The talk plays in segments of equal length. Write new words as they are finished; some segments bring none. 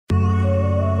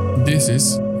This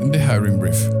is the Hiring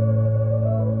Brief.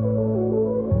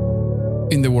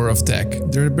 In the world of tech,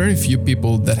 there are very few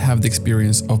people that have the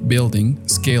experience of building,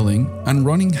 scaling, and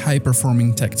running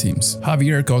high-performing tech teams.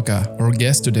 Javier Coca, our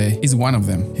guest today, is one of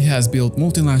them. He has built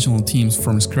multinational teams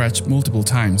from scratch multiple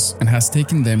times and has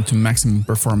taken them to maximum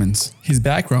performance. His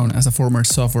background as a former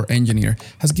software engineer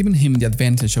has given him the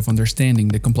advantage of understanding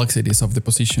the complexities of the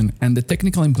position and the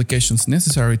technical implications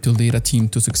necessary to lead a team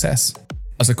to success.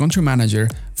 As a country manager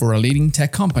for a leading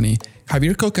tech company,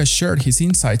 Javier Coca shared his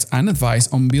insights and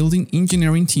advice on building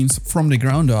engineering teams from the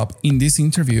ground up in this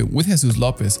interview with Jesus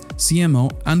Lopez,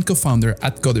 CMO and co-founder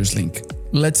at CodersLink.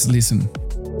 Let's listen.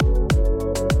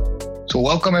 So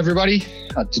welcome everybody.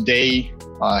 Today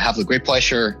I have the great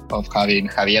pleasure of having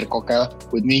Javier Coca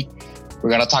with me. We're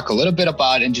going to talk a little bit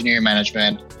about engineering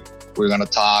management. We're going to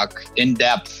talk in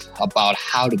depth about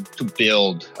how to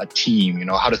build a team,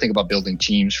 how to think about building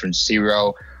teams from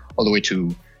zero all the way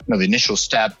to the initial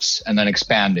steps and then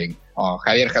expanding.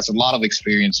 Javier has a lot of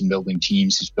experience in building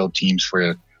teams. He's built teams for,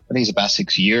 I think it's about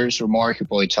 6 years or more. He'll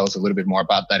probably tell us a little bit more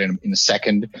about that in a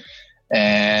second.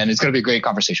 And it's going to be a great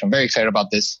conversation. I'm very excited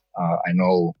about this. I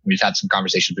know we've had some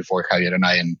conversations before, Javier and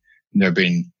I, and there have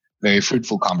been very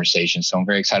fruitful conversations. So I'm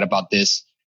very excited about this.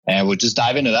 And we'll just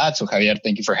dive into that. So Javier,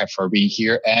 thank you for being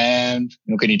here. And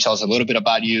can you tell us a little bit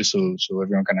about you so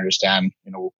everyone can understand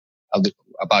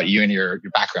about you and your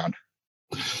background?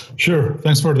 Sure.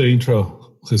 Thanks for the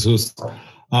intro, Jesus.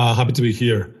 Happy to be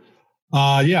here.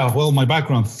 My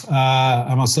background.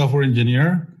 I'm a software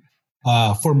engineer,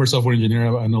 former software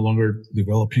engineer. I'm no longer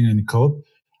developing any code.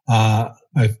 I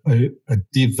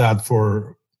did that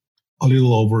for a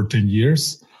little over 10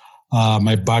 years.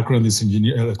 My background is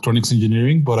electronics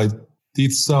engineering, but I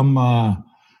did some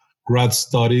grad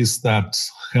studies that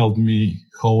helped me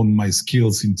hone my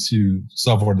skills into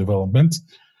software development.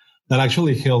 That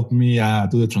actually helped me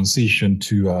do the transition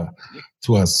to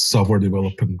a software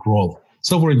development role.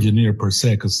 Software engineer per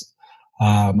se, because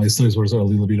my studies were a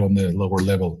little bit on the lower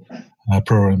level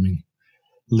programming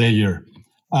layer.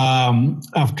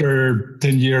 After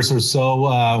 10 years or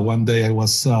so, one day I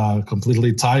was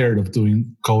completely tired of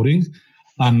doing coding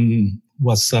and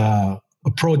was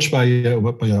approached by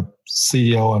a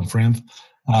CEO and friend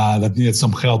that needed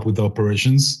some help with the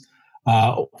operations,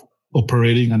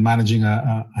 operating and managing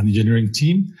an engineering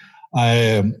team.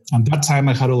 At that time,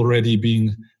 I had already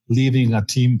been leading a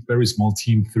team, very small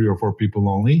team, 3 or 4 people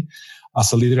only.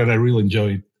 As a leader, I really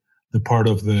enjoyed the part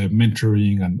of the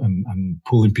mentoring and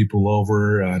pulling people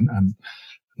over and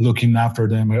looking after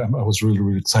them. I was really,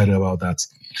 really excited about that.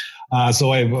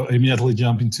 So I immediately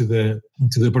jumped into the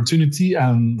opportunity,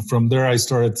 and from there I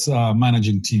started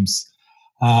managing teams.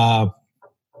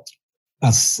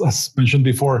 As mentioned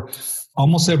before,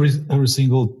 almost every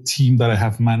single team that I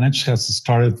have managed has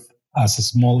started as a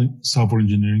small software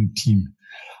engineering team.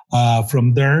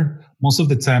 From there, most of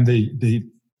the time they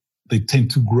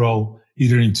tend to grow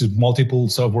either into multiple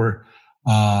software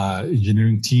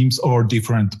engineering teams or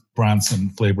different brands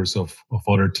and flavors of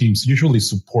other teams, usually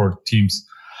support teams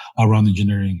around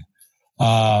engineering.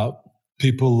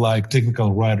 People like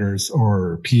technical writers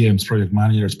or PMs, project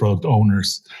managers, product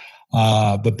owners,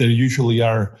 but they usually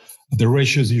are, the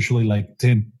ratio is usually like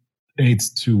 8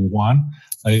 to 1.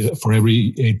 For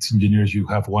every 8 engineers, you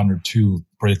have 1 or 2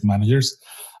 project managers.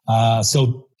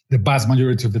 So the vast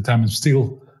majority of the time is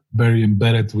still very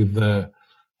embedded with the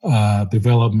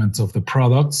development of the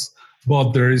products,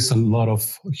 but there is a lot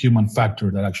of human factor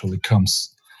that actually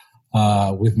comes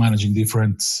with managing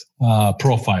different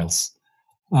profiles.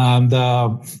 And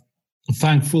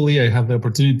thankfully, I have the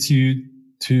opportunity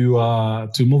to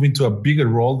move into a bigger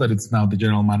role that it's now the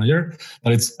general manager,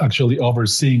 that it's actually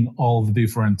overseeing all the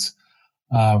different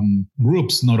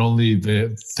groups, not only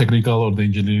the technical or the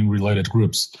engineering related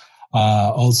groups,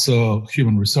 also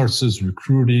human resources,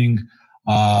 recruiting,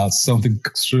 something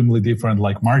extremely different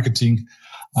like marketing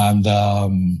and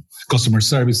customer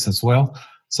service as well.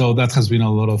 So that has been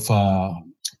a lot of,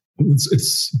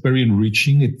 it's very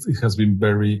enriching. It has been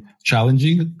very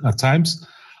challenging at times,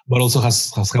 but also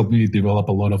has helped me develop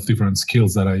a lot of different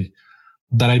skills that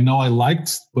I know I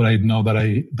liked, but I know that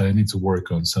I need to work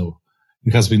on. So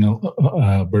it has been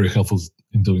very helpful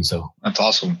in doing so. That's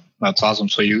awesome.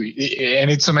 So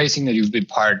and it's amazing that you've been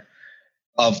part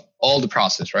of all the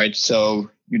process, right?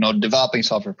 So, developing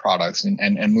software products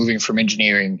and moving from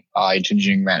engineering into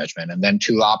engineering management, and then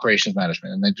to operations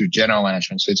management, and then to general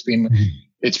management. So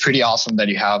it's pretty awesome that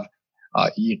you have,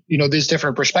 these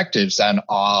different perspectives and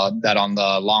that on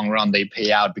the long run, they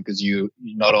pay out because you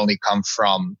not only come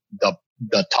from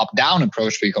the top down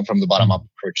approach, but you come from the bottom up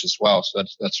approach as well. So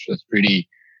that's pretty,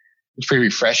 it's pretty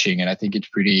refreshing. And I think it's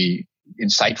pretty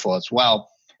insightful as well.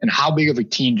 And how big of a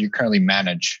team do you currently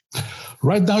manage?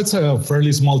 Right now, it's a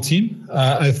fairly small team.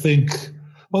 I think,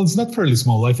 well, it's not fairly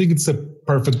small. I think it's a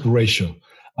perfect ratio.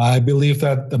 I believe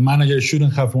that the manager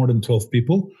shouldn't have more than 12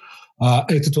 people. 8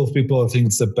 to 12 people, I think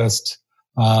it's the best,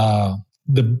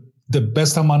 the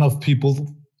best amount of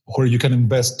people where you can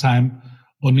invest time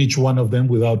on each one of them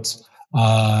without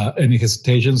any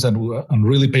hesitations and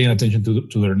really paying attention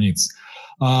to their needs.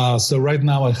 So right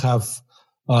now I have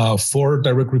 4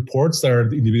 direct reports that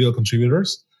are individual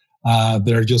contributors.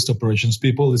 They're just operations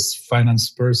people. It's finance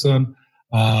person,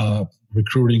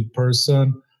 recruiting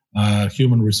person,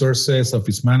 human resources,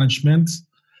 office management.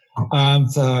 And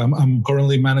I'm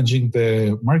currently managing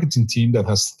the marketing team that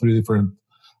has 3 different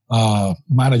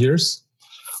managers.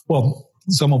 Well,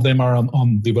 some of them are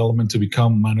on development to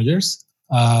become managers.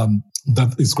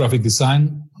 That is graphic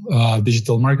design,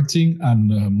 digital marketing,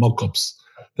 and mockups.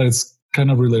 That is kind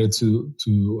of related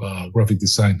to graphic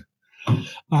design.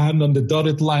 And on the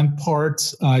dotted line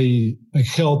part, I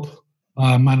help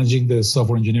managing the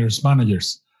software engineers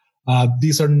managers.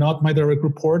 These are not my direct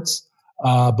reports,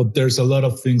 but there's a lot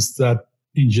of things that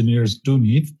engineers do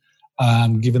need.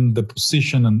 And given the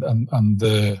position and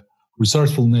the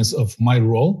resourcefulness of my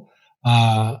role,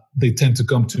 they tend to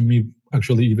come to me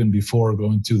actually even before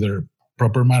going to their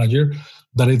proper manager,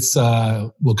 that it's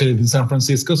located in San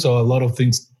Francisco. So a lot of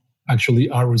things actually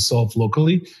are resolved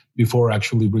locally before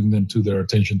actually bringing them to their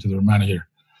attention to their manager.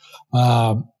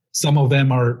 Some of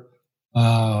them are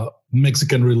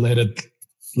Mexican-related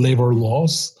labor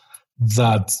laws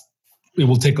that it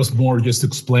will take us more just to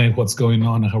explain what's going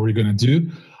on and how we're going to do,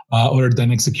 other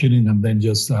than executing and then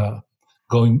just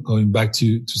going back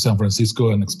to San Francisco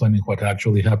and explaining what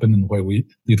actually happened and why we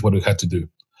did what we had to do.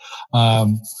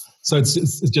 So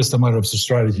it's just a matter of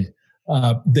strategy.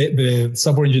 The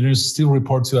software engineers still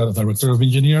report to the director of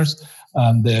engineers,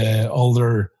 and all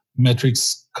their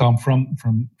metrics come from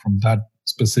that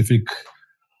specific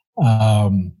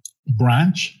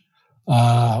branch.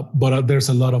 But there's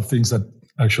a lot of things that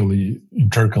actually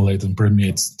intercalate and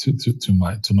permeates to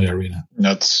my arena.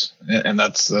 That's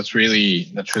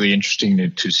really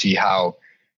interesting to see how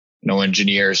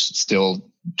engineers still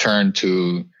turn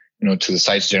to to the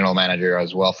site's general manager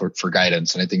as well for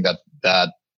guidance. And I think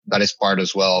that is part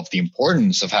as well of the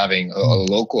importance of having a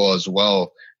local as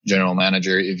well general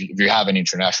manager if you have an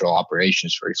international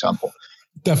operations, for example.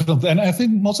 Definitely. And I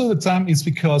think most of the time it's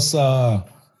because the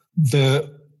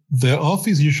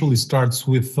office usually starts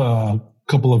with a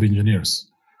couple of engineers.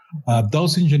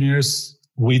 Those engineers,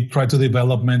 we try to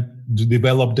develop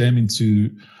them into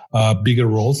bigger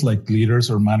roles like leaders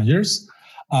or managers.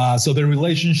 So the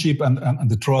relationship and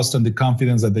the trust and the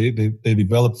confidence that they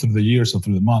develop through the years or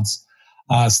through the months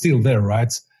still there,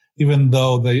 right? Even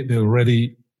though they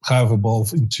already have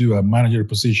evolved into a manager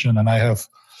position and I have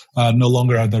no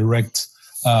longer a direct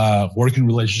working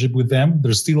relationship with them,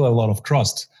 there's still a lot of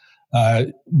trust.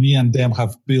 Me and them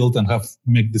have built and have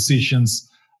made decisions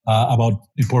about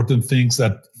important things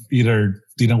that either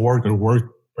didn't work or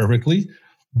worked perfectly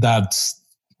that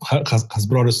has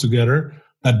brought us together.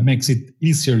 That makes it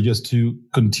easier just to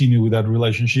continue with that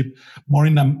relationship, more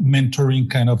in a mentoring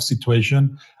kind of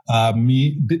situation.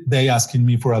 They asking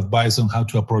me for advice on how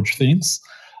to approach things.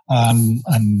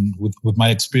 And with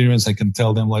my experience, I can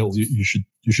tell them, like, you should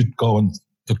go and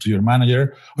talk to your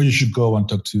manager, or you should go and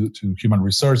talk to human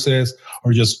resources,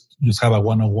 or just have a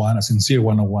one-on-one, a sincere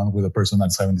one-on-one with a person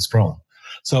that's having this problem.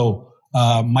 So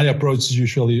my approach is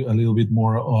usually a little bit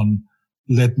more on,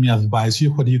 let me advise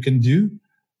you what you can do.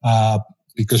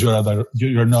 Because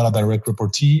you're not a direct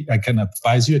reportee, I can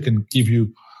advise you. I can give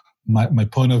you my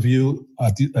point of view.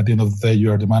 At the end of the day,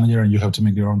 you are the manager and you have to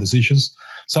make your own decisions.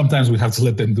 Sometimes we have to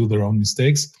let them do their own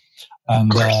mistakes,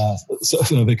 and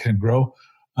so they can grow.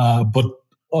 But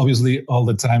obviously, all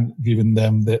the time, giving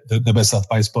them the best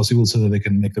advice possible so that they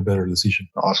can make a better decision.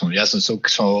 Awesome. Yes, and so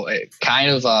kind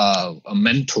of a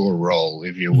mentor role,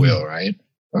 if you will, right?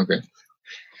 Okay.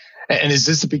 And is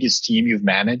this the biggest team you've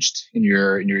managed in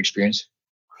your experience?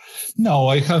 No,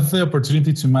 I have the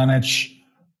opportunity to manage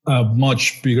a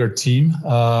much bigger team.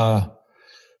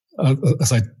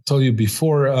 As I told you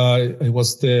before, I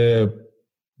was the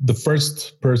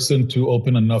first person to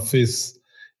open an office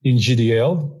in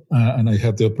GDL, and I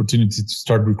had the opportunity to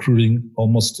start recruiting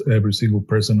almost every single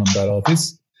person on that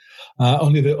office.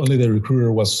 Only the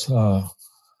recruiter was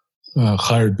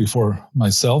hired before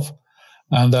myself,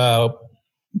 and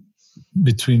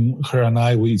between her and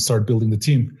I, we started building the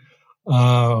team.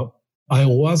 I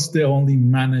was the only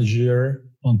manager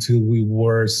until we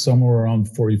were somewhere around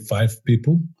 45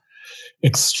 people.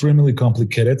 Extremely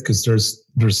complicated because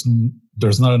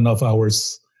there's not enough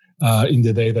hours in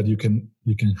the day that you can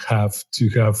have to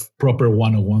have proper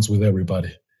one-on-ones with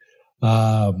everybody.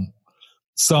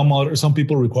 Some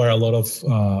people require a lot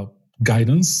of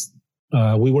guidance.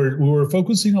 We were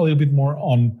focusing a little bit more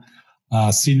on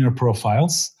senior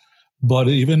profiles, but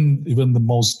even the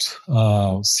most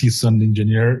seasoned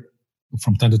engineer,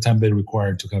 from time to time, they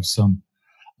require to have some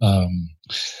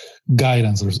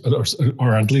guidance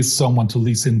or at least someone to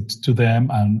listen to them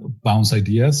and bounce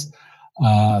ideas.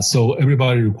 So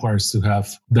everybody requires to have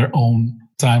their own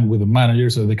time with the manager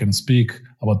so they can speak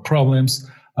about problems,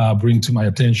 bring to my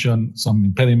attention some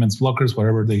impediments, blockers,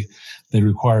 whatever they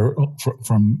require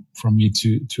from me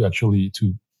to actually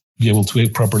to be able to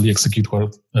properly execute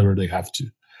whatever they have to.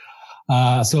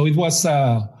 So it was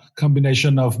a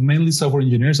combination of mainly software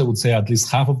engineers. I would say at least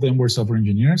half of them were software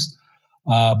engineers,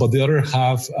 but the other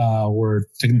half were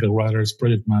technical writers,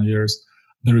 project managers.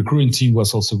 The recruiting team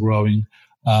was also growing.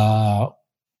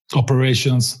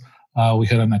 Operations, we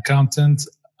had an accountant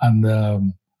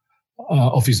and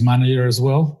office manager as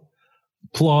well,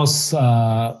 plus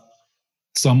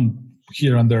some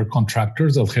here and there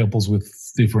contractors that help us with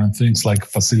different things like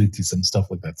facilities and stuff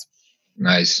like that.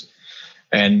 Nice.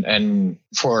 And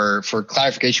for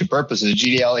clarification purposes,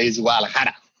 GDL is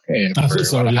Guadalajara.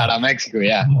 Guadalajara, Mexico.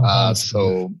 Yeah.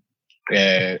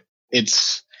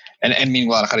 It's and I mean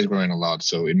Guadalajara is growing a lot,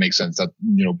 so it makes sense that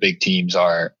big teams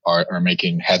are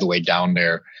making headway down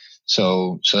there.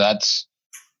 So it's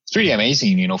pretty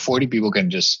amazing. 40 people can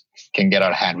get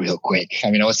out of hand real quick.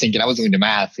 I mean, I was doing the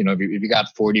math. If you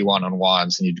got 40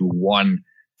 one-on-ones and you do one,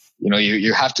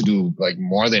 you have to do like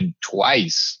more than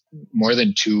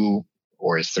two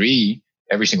or three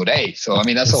every single day. So, I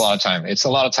mean, that's a lot of time. It's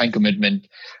a lot of time commitment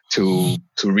to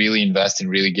really invest and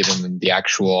really give them the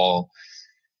actual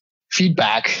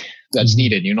feedback that's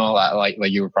needed, like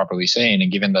you were properly saying.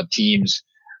 And given that teams,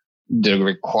 they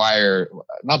require,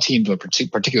 not teams, but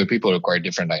particular people require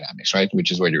different dynamics, right?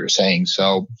 Which is what you were saying.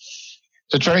 So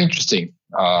it's very interesting.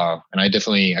 And I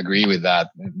definitely agree with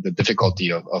that. The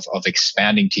difficulty of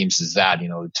expanding teams is that,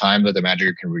 the time that the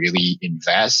manager can really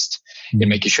invest in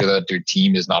making sure that their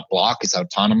team is not blocked, is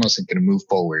autonomous and can move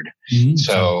forward. Mm-hmm.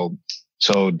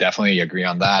 So definitely agree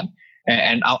on that.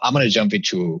 And I'm going to jump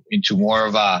into more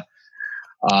of a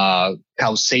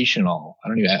causational. I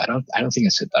don't think I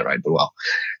said that right, but well,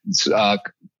 it's a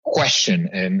question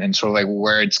and sort of like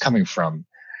where it's coming from.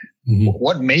 Mm-hmm.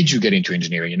 What made you get into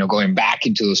engineering? Going back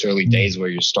into those early days where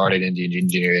you started in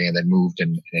engineering and then moved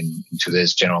into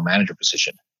this general manager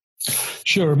position.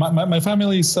 Sure, my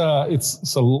family is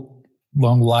it's a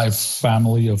long life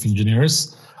family of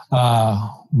engineers.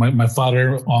 My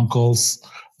father, uncles,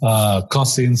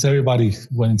 cousins, everybody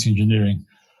went into engineering.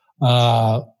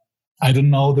 I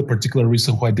don't know the particular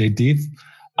reason why they did.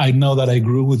 I know that I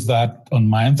grew with that on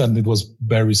mind, and it was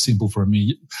very simple for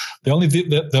me. The only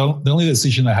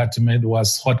decision I had to make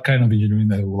was what kind of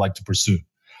engineering I would like to pursue.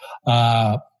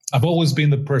 I've always been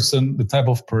the type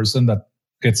of person that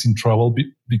gets in trouble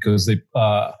because they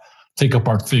take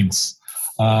apart things.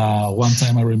 One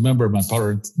time I remember my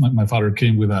father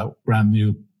came with a brand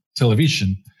new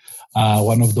television,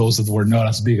 one of those that were not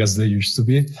as big as they used to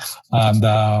be. And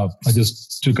I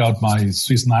just took out my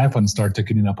Swiss knife and started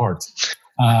taking it apart.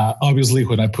 Obviously,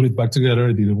 when I put it back together,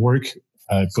 it didn't work.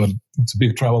 I got into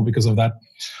big trouble because of that.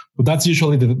 But that's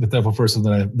usually the type of person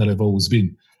that I've always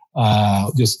been.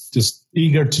 Just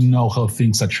eager to know how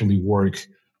things actually work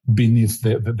beneath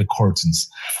the curtains.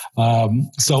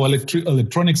 So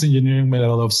electronics engineering made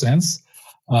a lot of sense.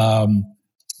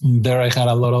 There I had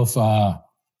a lot of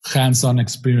hands-on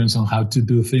experience on how to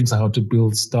do things, how to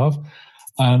build stuff,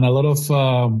 and a lot of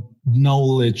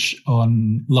knowledge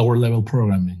on lower level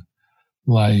programming,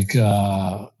 like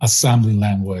assembly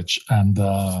language and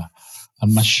a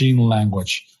machine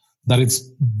language that it's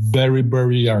very,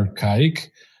 very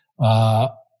archaic,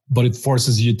 but it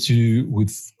forces you to,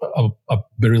 with a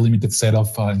very limited set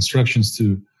of instructions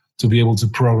to be able to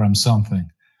program something.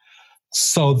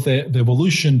 So the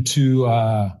evolution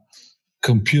to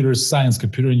computer science,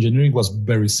 computer engineering was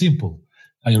very simple.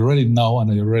 I already know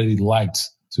and I already liked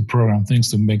to program things,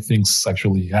 to make things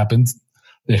actually happen.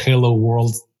 The hello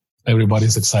world,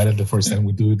 everybody's excited the first time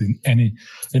we do it in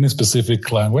any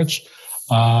specific language.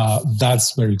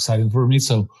 That's very exciting for me.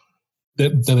 So the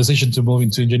decision to move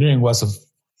into engineering was a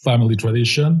family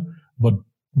tradition, but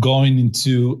going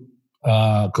into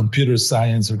computer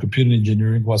science or computer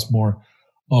engineering was more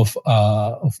of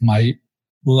my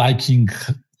liking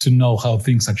to know how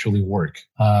things actually work.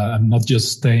 I'm not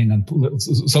just staying and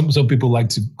some people like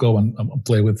to go and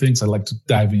play with things. I like to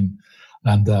dive in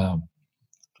and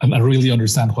I really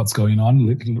understand what's going on,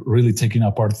 really taking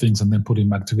apart things and then putting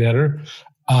back together.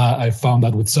 I found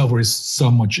that with software is so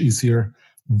much easier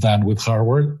than with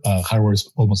hardware. Hardware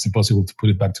is almost impossible to put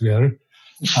it back together.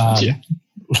 Yeah.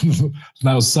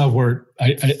 Now software,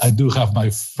 I do have my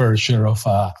fair share of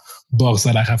bugs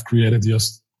that I have created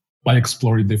just by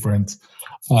exploring different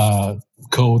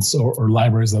codes or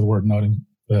libraries that were not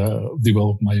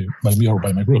developed by me or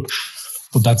by my group.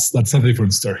 But that's a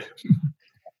different story.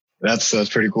 That's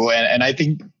pretty cool. And I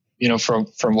think, from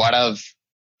what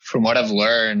I've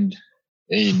learned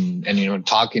and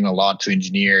talking a lot to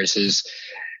engineers is,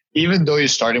 even though you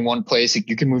start in one place,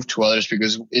 you can move to others,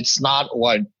 because it's not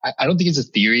I don't think it's a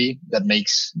theory that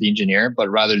makes the engineer, but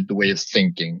rather the way of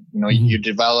thinking. You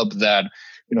develop that,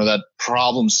 that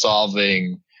problem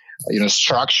solving,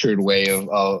 structured way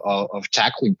of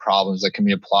tackling problems that can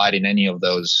be applied in any of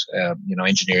those,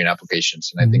 engineering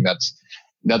applications. And I think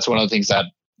that's one of the things that,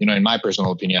 in my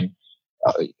personal opinion,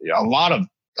 a lot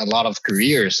of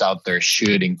careers out there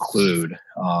should include,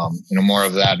 more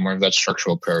of that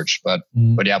structural approach. But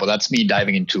that's me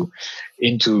diving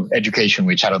into education,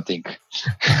 which I don't think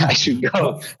I should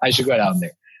go down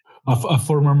there. A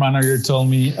former manager told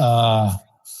me a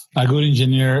good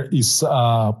engineer is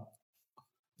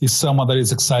someone that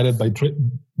is excited by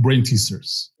brain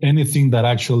teasers. Anything that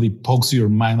actually pokes your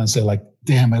mind and say like,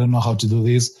 damn, I don't know how to do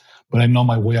this, but I know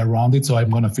my way around it, so I'm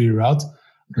going to figure it out.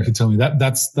 Okay. He told me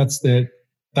that's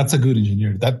a good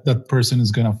engineer. That person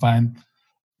is going to find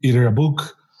either a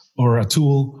book or a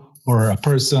tool or a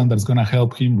person that's going to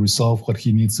help him resolve what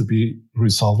he needs to be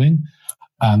resolving.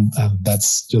 And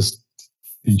that's just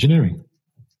engineering.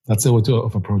 That's the way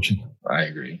of approaching. I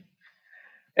agree.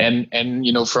 And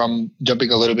from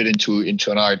jumping a little bit into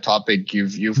another topic,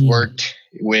 you've worked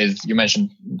with, you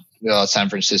mentioned San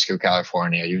Francisco,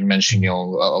 California. You mentioned a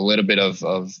little bit of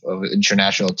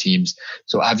international teams.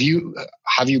 So have you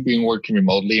been working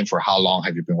remotely, and for how long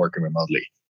have you been working remotely?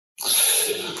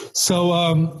 So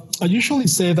I usually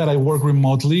say that I work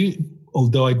remotely,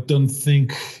 although I don't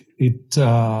think it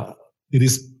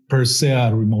is per se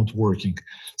a remote working.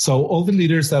 So all the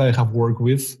leaders that I have worked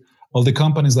with, all the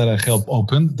companies that I help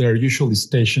open, they're usually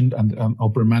stationed, and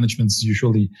upper management is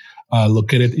usually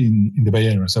located in the Bay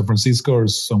Area, San Francisco or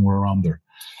somewhere around there.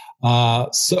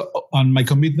 And my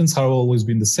commitments have always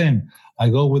been the same. I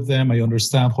go with them, I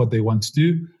understand what they want to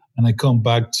do, and I come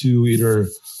back to either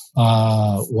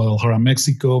Guadalajara,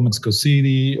 Mexico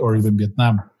City, or even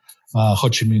Vietnam. Ho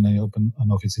Chi Minh, I open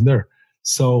an office in there.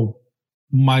 So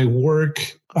my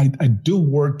work, I do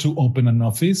work to open an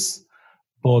office,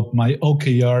 but my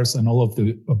OKRs and all of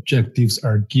the objectives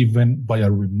are given by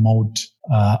a remote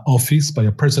office, by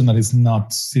a person that is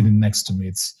not sitting next to me.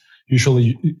 It's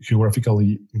usually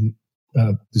geographically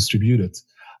distributed.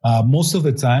 Most of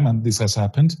the time, and this has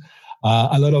happened,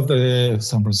 a lot of the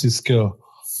San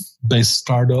Francisco-based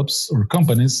startups or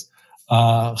companies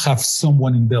have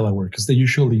someone in Delaware, because they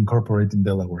usually incorporate in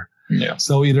Delaware. Yeah.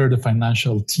 So either the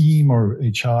financial team or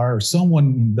HR or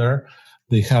someone in there,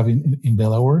 they have in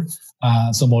Delaware.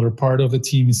 Some other part of the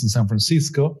team is in San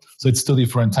Francisco. So it's 2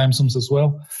 different time zones as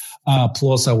well,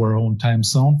 plus our own time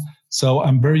zone. So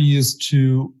I'm very used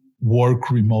to work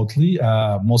remotely.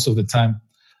 Most of the time,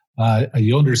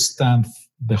 I understand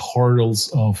the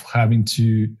hurdles of having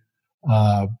to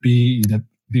be in a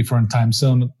different time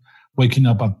zone, waking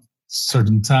up at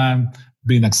certain time,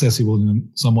 being accessible in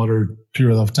some other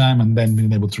period of time, and then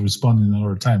being able to respond in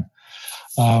another time.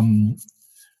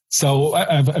 So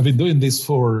I've been doing this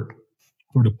for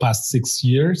the past 6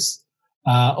 years,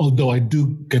 although I do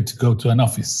get to go to an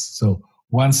office. So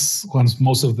once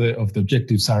most of the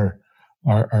objectives are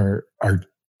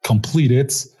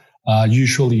completed,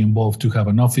 usually involve to have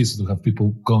an office, to have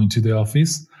people going to the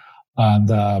office, and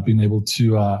being able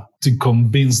to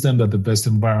convince them that the best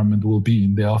environment will be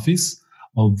in the office,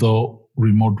 although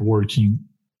remote working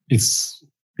is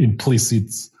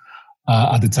implicit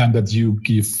at the time that you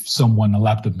give someone a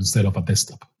laptop instead of a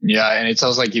desktop. Yeah, and it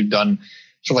sounds like you've done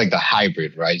sort of like the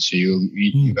hybrid, right? So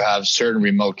you have certain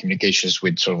remote communications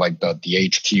with sort of like the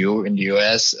HQ in the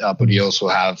US, but you also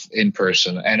have in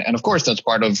person, and of course that's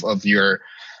part of what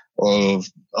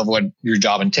your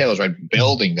job entails, right?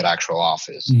 Building that actual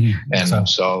office, and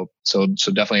so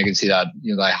definitely I can see that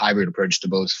that hybrid approach to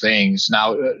both things.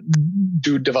 Now,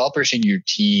 do developers in your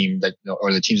team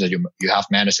or the teams that you have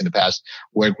managed in the past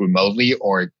work remotely,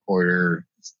 or do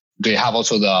they have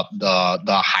also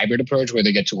the hybrid approach where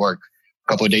they get to work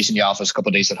a couple of days in the office, a couple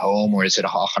of days at home, or is it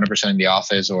 100% in the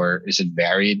office, or is it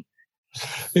varied?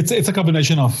 It's a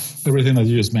combination of everything that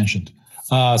you just mentioned.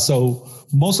 So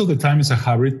most of the time it's a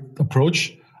hybrid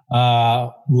approach. A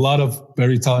lot of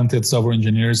very talented software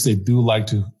engineers, they do like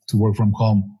to work from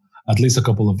home at least a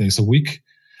couple of days a week.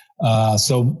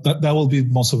 So that will be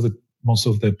most of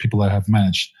the people I have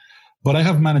managed. But I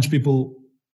have managed people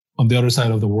on the other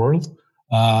side of the world.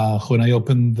 When I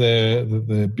opened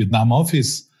the Vietnam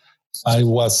office, I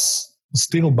was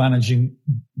still managing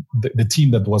the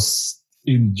team that was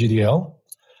in GDL.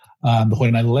 And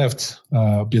when I left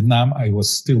Vietnam, I was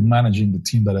still managing the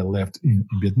team that I left in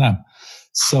Vietnam.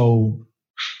 So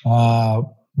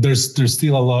there's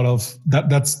still a lot of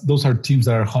those are teams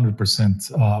that are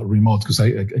 100% remote, because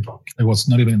I was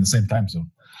not even in the same time zone.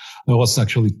 I was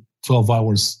actually 12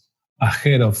 hours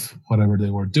ahead of whatever they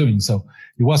were doing. So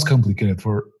it was complicated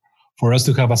for us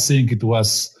to have a sync. It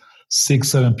was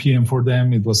 6-7 p.m. for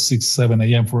them. It was 6-7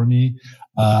 a.m. for me.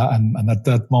 And at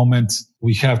that moment,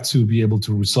 we have to be able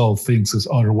to resolve things, because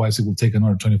otherwise it will take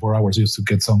another 24 hours just to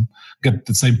get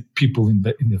the same people in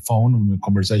the phone in the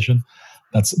conversation.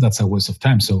 That's a waste of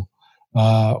time. So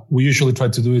we usually try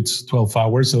to do it 12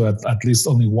 hours, so at least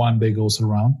only one day goes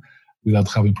around without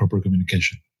having proper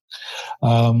communication.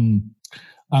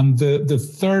 And the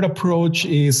third approach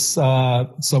is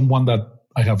someone that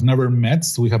I have never met.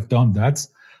 So we have done that.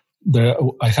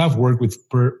 I have worked with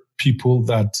people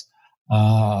that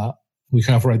we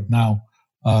have right now,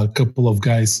 a couple of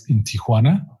guys in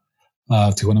Tijuana,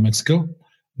 Mexico,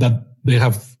 that they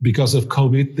have, because of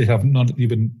COVID, they have not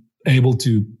even able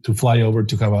to fly over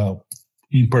to have a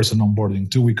in-person onboarding,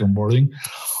 2-week onboarding,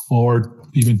 or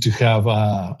even to have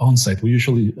on-site. I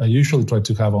usually try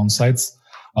to have on-sites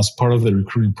as part of the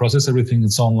recruiting process. Everything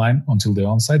is online until the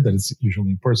on-site, that is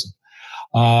usually in person.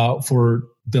 For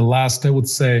the last, I would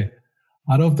say,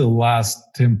 out of the last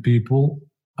 10 people,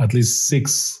 at least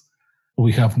 6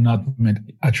 we have not met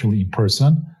actually in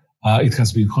person. It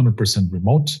has been 100%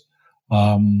 remote.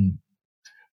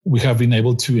 We have been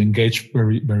able to engage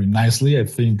very, very nicely. I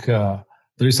think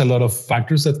there is a lot of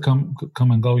factors that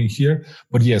come and go in here.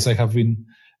 But yes, I have been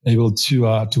able to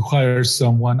hire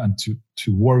someone and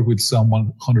to work with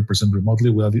someone 100%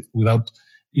 remotely without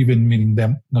even meeting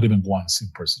them, not even once in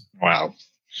person. Wow,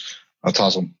 that's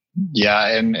awesome.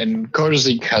 Yeah, and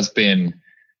Codeseek has been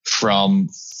from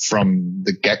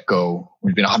the get-go,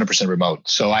 we've been 100% remote.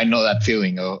 So I know that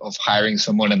feeling of hiring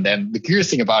someone, and then the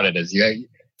curious thing about it is you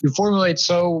formulate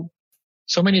so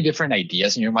many different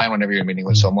ideas in your mind whenever you're meeting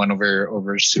with someone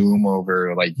over Zoom,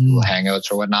 over like Google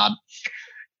Hangouts or whatnot.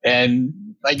 And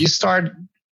like you start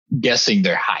guessing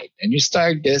their height and you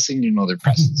start guessing, their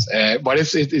presence. But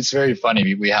it's very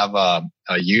funny. We have a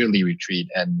yearly retreat,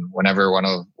 and whenever one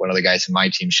of the guys in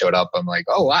my team showed up, I'm like,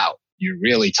 oh wow, you're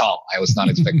really tall. I was not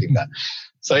expecting that.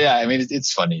 So yeah, I mean,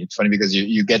 it's funny. It's funny because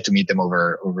you get to meet them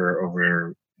over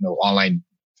online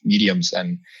mediums,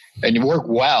 and you work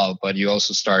well, but you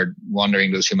also start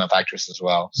wondering those human factors as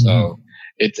well. So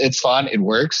it's fun. It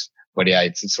works. But yeah,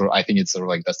 it's sort of, I think it's sort of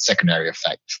like that secondary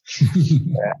effect.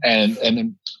 And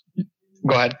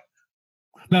go ahead.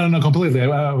 No, completely.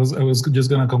 I was just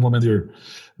going to compliment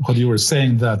what you were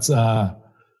saying, that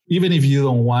even if you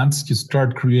don't want, you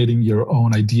start creating your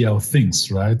own idea of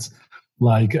things, right?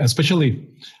 Like, especially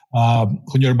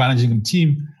when you're managing a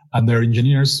team and they're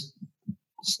engineers,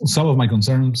 some of my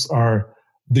concerns are,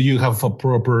 do you have a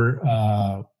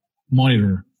proper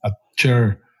monitor, a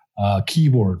chair,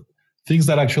 keyboard? Things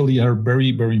that actually are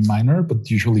very, very minor, but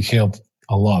usually help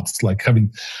a lot. It's like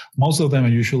most of them are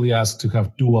usually asked to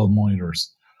have dual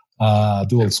monitors,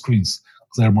 dual screens,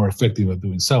 because they're more effective at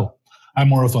doing so. I'm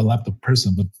more of a laptop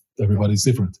person, but everybody's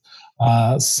different.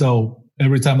 So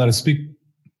every time that I speak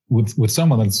with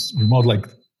someone that's remote, like,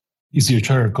 is your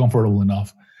chair comfortable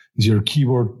enough? Is your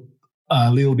keyboard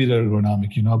a little bit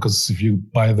ergonomic? Because if you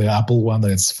buy the Apple one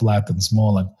that is flat and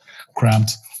small and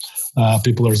cramped,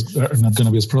 people are not going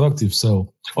to be as productive.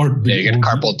 So, you get a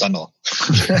carpal tunnel.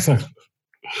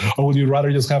 Or would you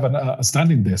rather just have a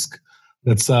standing desk?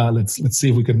 Let's see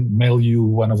if we can mail you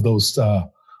one of those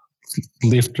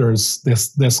lifters,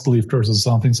 desk lifters or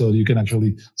something, so you can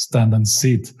actually stand and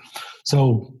sit.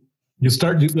 So you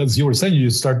start, as you were saying, you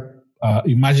start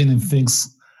imagining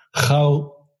things,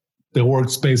 how the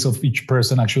workspace of each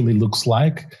person actually looks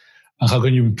like, and how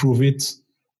can you improve it.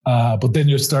 But then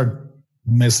you start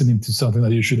messing into something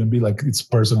that you shouldn't be, like it's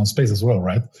personal space as well,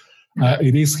 right?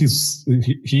 It is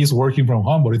he's working from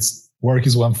home, but work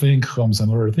is one thing, home is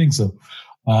another thing. So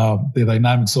the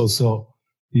dynamics also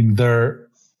in there,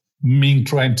 me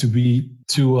trying to be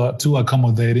too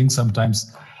accommodating.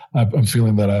 Sometimes I'm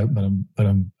feeling that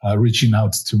I'm reaching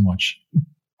out too much.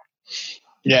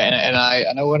 Yeah, and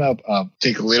I want to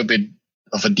take a little bit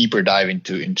of a deeper dive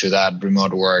into that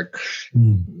remote work,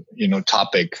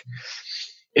 topic.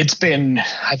 It's been,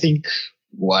 I think,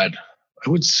 what I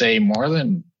would say more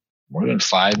than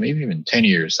 5, maybe even 10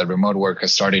 years that remote work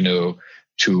has started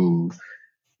to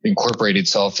incorporate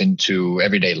itself into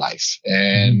everyday life.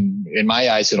 And in my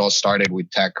eyes, it all started with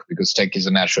tech, because tech is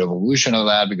a natural evolution of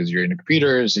that, because you're in the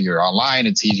computers, you're online,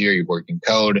 it's easier, you work in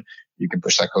code, you can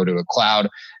push that code to the cloud.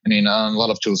 I mean, a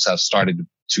lot of tools have started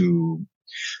to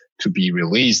be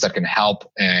released that can help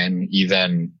and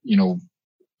even,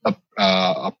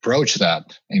 approach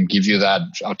that and give you that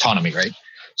autonomy, right?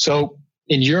 So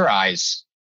in your eyes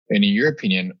and in your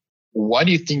opinion, what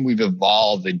do you think we've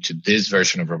evolved into this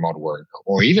version of remote work,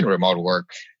 or even remote work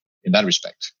in that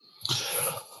respect?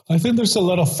 I think there's a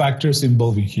lot of factors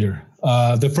involving here.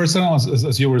 The first one,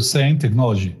 as you were saying,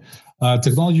 technology.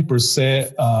 Technology per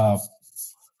se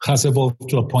has evolved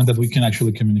to a point that we can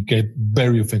actually communicate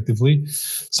very effectively,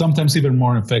 sometimes even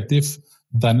more effective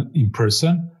than in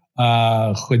person.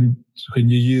 When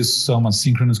you use some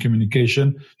asynchronous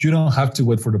communication, you don't have to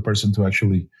wait for the person to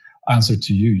actually answer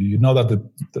to you. You know that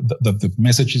the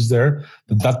message is there,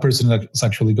 that person is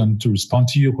actually going to respond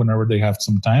to you whenever they have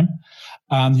some time,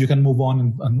 and you can move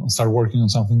on and start working on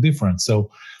something different. So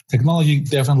technology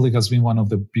definitely has been one of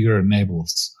the bigger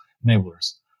enablers.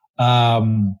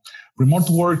 Remote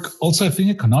work, also I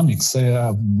think economics.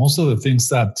 Most of the things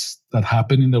that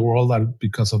happen in the world are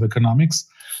because of economics.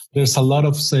 There's a lot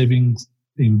of savings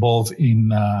involved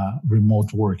in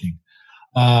remote working.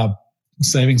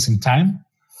 Savings in time.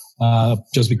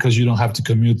 Just because you don't have to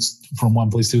commute from one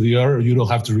place to the other, or you don't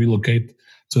have to relocate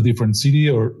to a different city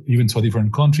or even to a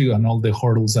different country, and all the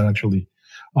hurdles that actually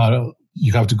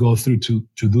you have to go through to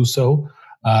do so.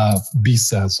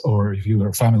 Visas, or if you're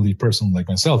a family person like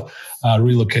myself,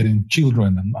 relocating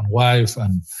children and wife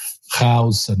and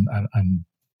house and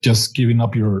just giving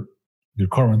up your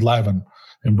current life and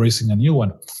embracing a new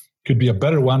one. Could be a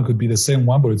better one, could be the same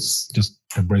one, but it's just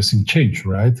embracing change,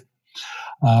 right?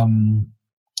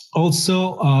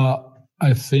 Also,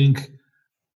 I think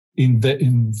in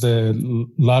the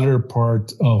latter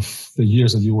part of the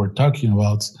years that you were talking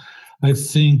about, I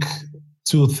think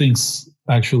two things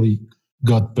actually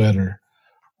got better.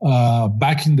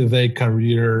 Back in the day,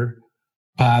 career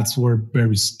paths were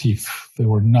very stiff. They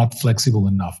were not flexible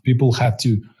enough. People had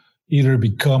to either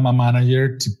become a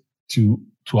manager to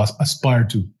aspire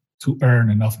to earn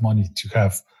enough money to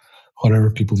have whatever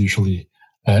people usually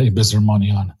invest their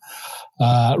money on.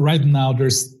 Right now,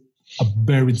 there's a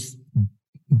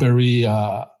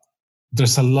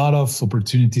there's a lot of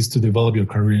opportunities to develop your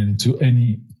career into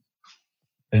any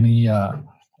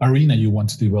arena you want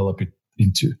to develop it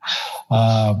into.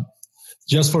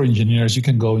 Just for engineers, you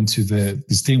can go into the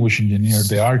distinguished engineer,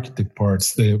 the architect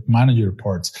parts, the manager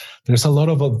parts. There's a lot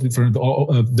of different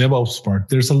DevOps part.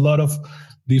 There's a lot of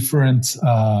different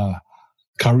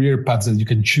career paths that you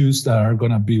can choose that are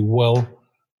going to be well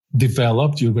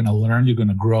developed. You're going to learn, you're going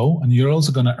to grow, and you're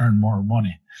also going to earn more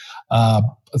money.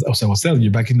 As I was telling you,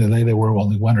 back in the day, there were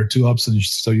only one or two options.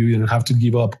 So you either have to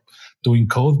give up doing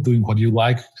code, doing what you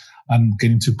like, and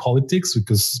get into politics,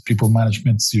 because people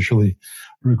managements usually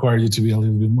require you to be a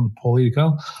little bit more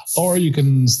political, or you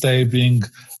can stay being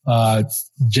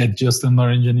just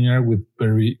another engineer with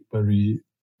very, very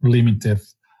limited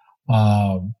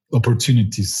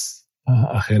opportunities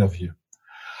ahead of you.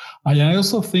 I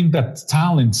also think that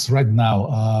talents right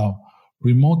now,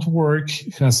 remote work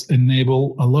has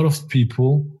enabled a lot of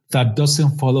people that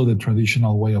doesn't follow the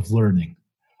traditional way of learning.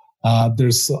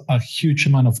 There's a huge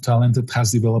amount of talent that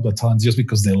has developed a talent just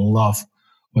because they love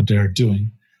what they're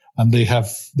doing, and they have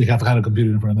had a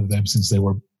computer in front of them since they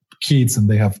were kids, and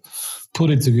they have put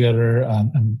it together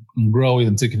and grow it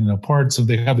and taken it apart. So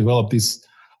they have developed this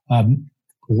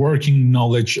working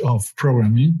knowledge of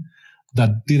programming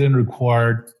that didn't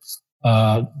require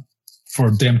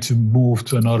for them to move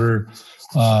to another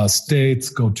state,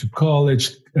 go to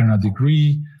college, earn a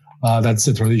degree. That's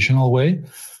the traditional way.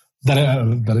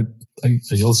 I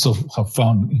also have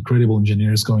found incredible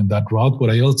engineers going that route, but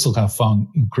I also have found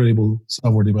incredible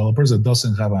software developers that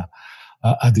doesn't have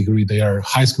a degree. They are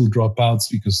high school dropouts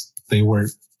because they were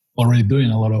already doing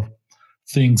a lot of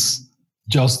things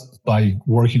just by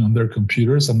working on their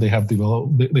computers, and they have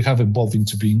evolved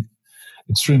into being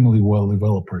extremely well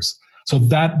developers. So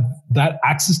that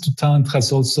access to talent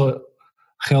has also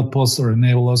help us or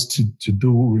enable us to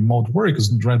do remote work.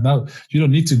 Because right now, you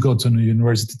don't need to go to a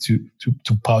university to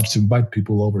invite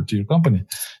people over to your company.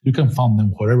 You can find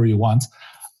them wherever you want,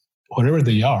 wherever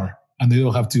they are, and they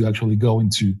don't have to actually go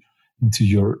into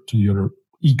your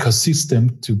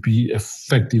ecosystem to be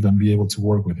effective and be able to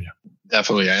work with you.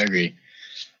 Definitely, I agree.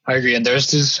 And there's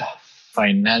this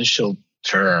financial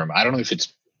term. I don't know if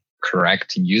it's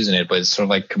correct in using it, but it's sort of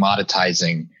like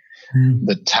commoditizing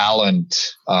the talent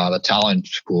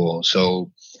pool. So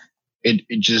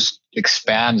it just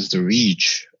expands the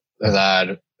reach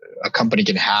that a company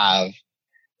can have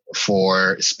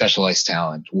for specialized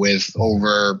talent with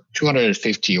over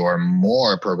 250 or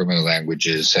more programming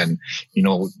languages, and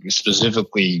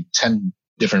specifically 10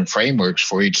 different frameworks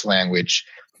for each language,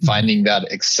 finding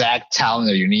that exact talent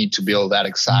that you need to build that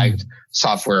exact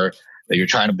software that you're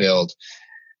trying to build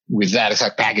with that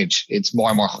exact package, it's more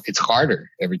and more, it's harder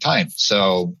every time.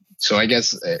 So I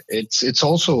guess it's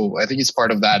also, I think it's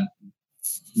part of that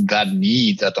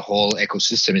need that the whole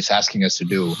ecosystem is asking us to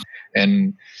do.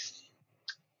 And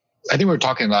I think we were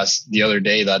talking about the other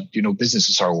day that,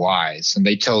 businesses are wise and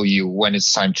they tell you when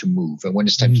it's time to move and when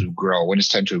it's time to grow, when it's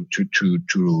time to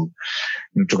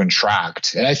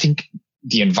contract. And I think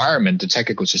the environment, the tech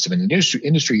ecosystem and the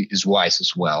industry is wise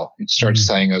as well. It starts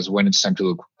telling us when it's time to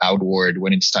look outward,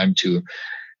 when it's time to,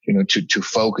 to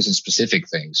focus on specific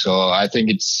things. So I think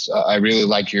I really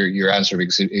like your answer,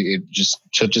 because it just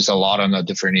touches a lot on the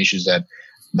different issues that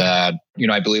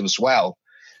I believe as well.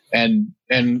 And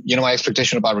my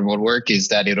expectation about remote work is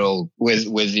that it'll, with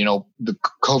the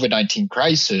COVID-19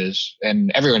 crisis and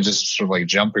everyone's just sort of like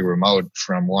jumping remote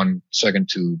from one second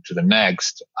to the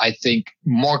next. I think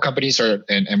more companies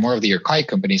and more of the archaic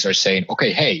companies are saying,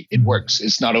 okay, hey, it works.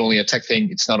 It's not only a tech thing.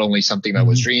 It's not only something that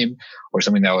was dreamed or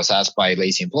something that was asked by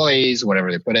lazy employees,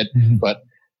 whatever they put it. But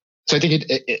so I think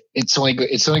it's only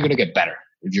going to get better,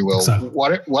 if you will. Exactly.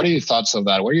 What are your thoughts of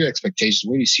that? What are your expectations?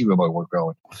 Where do you see remote work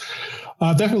going?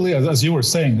 Definitely, as you were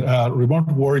saying, remote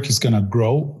work is going to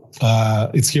grow.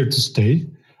 It's here to stay.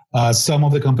 Some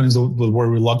of the companies that were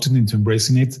reluctant into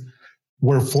embracing it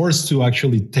were forced to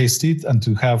actually taste it and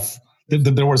to have.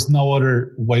 There was no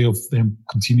other way of them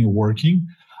continue working.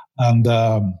 And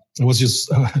I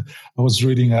was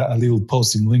reading a little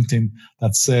post in LinkedIn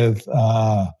that said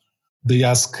they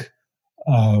asked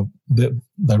the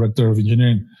director of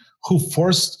engineering, who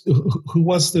was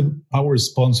the power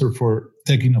sponsor for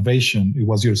tech innovation? It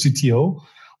was your CTO?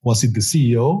 Was it the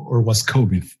CEO, or was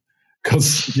COVID?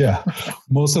 Because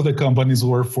most of the companies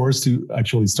were forced to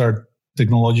actually start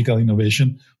technological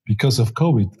innovation because of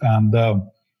COVID. And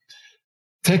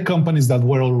tech companies that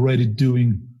were already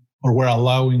doing or were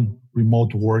allowing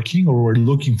remote working or were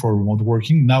looking for remote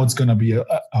working, now it's going to be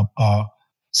a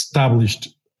established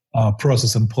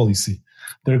process and policy.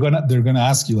 They're gonna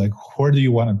ask you, like, where do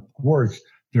you want to work?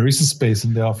 There is a space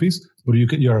in the office, but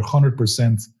you're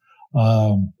 100%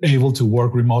 able to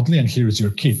work remotely, and here's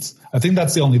your kit. I think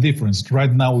that's the only difference.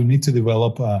 Right now, we need to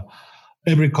develop.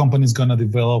 Every company is gonna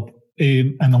develop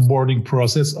an onboarding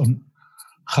process on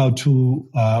how to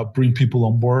bring people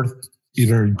on board,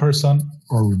 either in person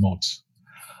or remote.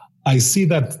 I see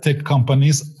that tech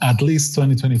companies, at least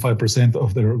 20-25%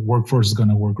 of their workforce is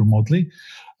gonna work remotely.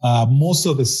 Most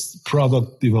of the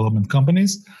product development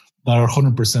companies that are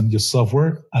 100% just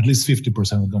software, at least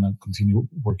 50% are going to continue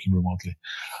working remotely.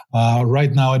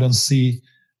 Right now, I don't see,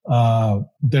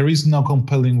 there is no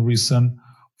compelling reason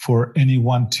for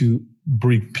anyone to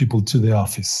bring people to the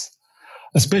office,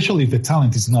 especially if the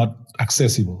talent is not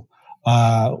accessible.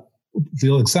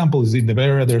 The example is in the Bay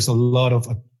Area, there's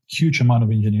a huge amount of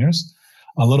engineers,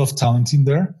 a lot of talent in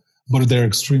there, but they're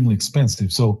extremely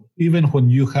expensive. So even when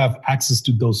you have access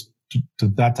to to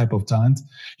that type of talent,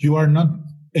 you are not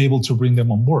able to bring them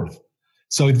on board.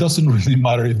 So it doesn't really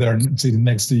matter if they're sitting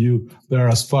next to you. They're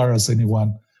as far as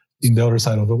anyone in the other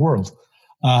side of the world.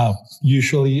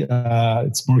 Usually,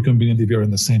 it's more convenient if you're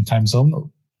in the same time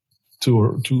zone,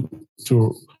 two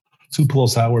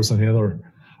plus hours ahead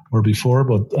or before.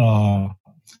 But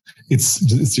it's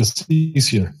just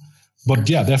easier. But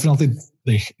yeah, definitely.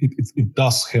 It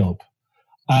does help.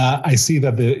 I see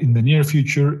that in the near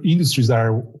future, industries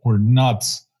that were not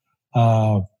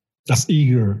as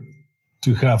eager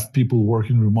to have people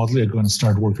working remotely are going to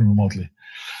start working remotely.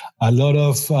 A lot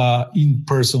of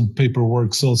in-person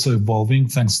paperwork is also evolving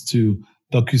thanks to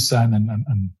DocuSign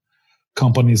and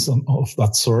companies of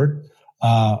that sort.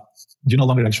 You no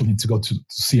longer actually need to go to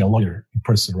see a lawyer in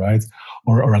person, right?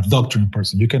 Or a doctor in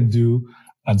person. You can do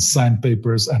and sign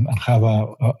papers and have a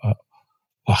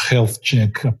health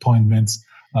check appointment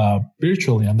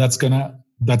virtually, and that's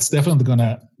definitely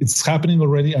gonna. It's happening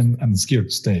already, and it's here to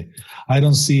stay. I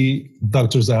don't see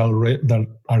doctors that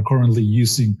are currently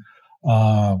using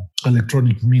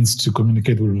electronic means to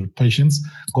communicate with their patients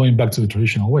going back to the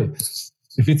traditional way.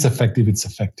 If it's effective, it's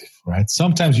effective, right?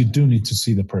 Sometimes you do need to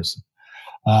see the person.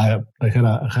 I had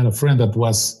a friend that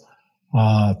was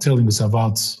telling us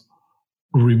about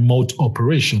remote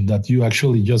operation, that you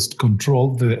actually just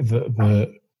control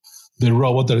the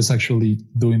robot that is actually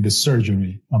doing the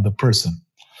surgery on the person.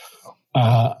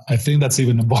 I think that's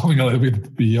even evolving a little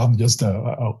bit beyond just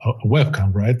a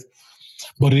webcam, right?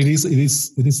 But it is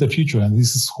the future, and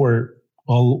this is where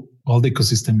all all the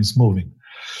ecosystem is moving.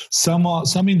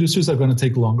 Some industries are going to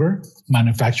take longer.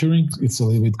 Manufacturing, it's a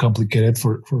little bit complicated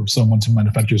for someone to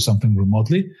manufacture something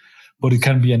remotely, but it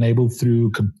can be enabled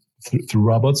through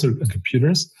robots or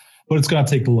computers, but it's going to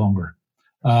take longer.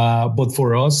 But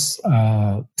for us,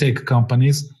 tech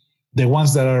companies, the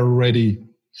ones that are already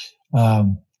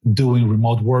doing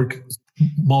remote work,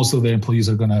 most of the employees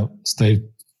are going to stay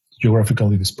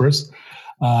geographically dispersed.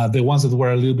 The ones that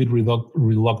were a little bit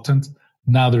reluctant,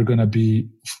 now they're going to be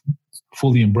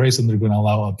fully embraced, and they're going to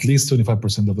allow at least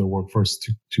 25% of their workforce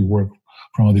to work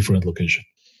from a different location.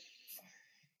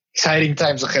 Exciting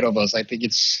times ahead of us. I think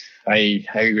I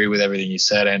agree with everything you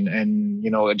said. And,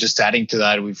 just adding to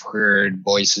that, we've heard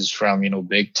voices from,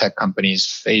 big tech companies,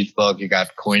 Facebook, you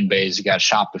got Coinbase, you got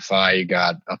Shopify, you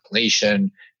got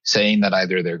Appalachian, saying that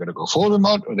either they're going to go full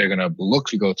remote or they're going to look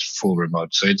to go full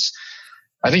remote. So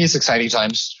I think it's exciting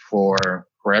times for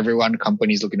everyone,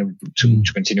 companies looking to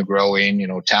continue growing,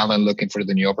 talent looking for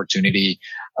the new opportunity,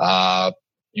 talent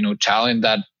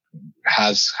that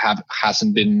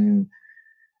hasn't been,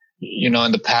 in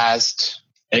the past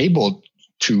able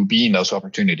to be in those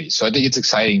opportunities. So I think it's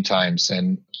exciting times.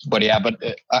 But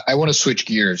I want to switch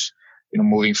gears,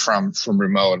 moving from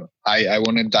remote. I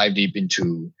want to dive deep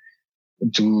into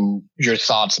your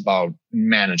thoughts about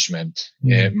management.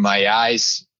 In my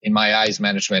eyes,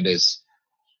 management is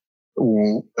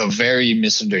a very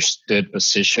misunderstood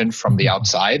position from the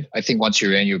outside. I think once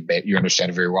you're in, you understand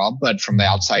it very well. But from the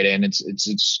outside in,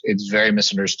 it's very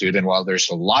misunderstood. And while there's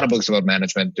a lot of books about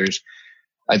management,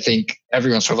 I think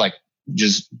everyone sort of like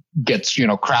just gets,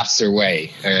 crafts their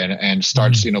way and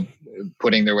starts,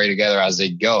 putting their way together as they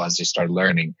go, as they start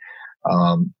learning.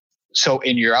 So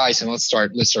in your eyes, and let's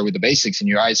start with the basics. In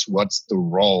your eyes, what's the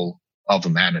role of a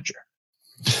manager?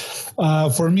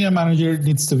 For me, a manager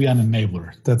needs to be an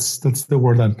enabler. That's the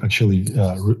word that actually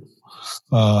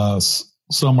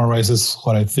summarizes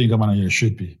what I think a manager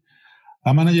should be.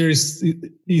 A manager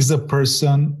is a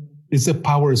person, is a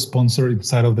power sponsor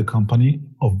inside of the company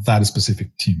of that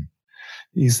specific team.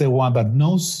 He's the one that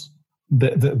knows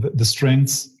the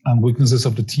strengths and weaknesses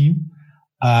of the team.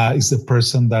 Is the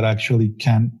person that actually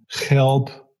can help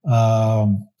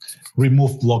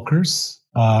remove blockers,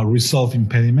 resolve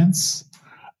impediments,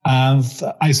 and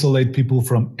isolate people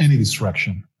from any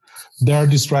distraction. There are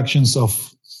distractions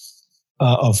of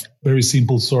very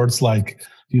simple sorts, like,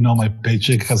 my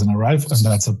paycheck hasn't arrived, and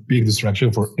that's a big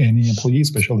distraction for any employee,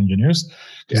 especially engineers,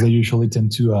 because they usually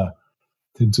tend to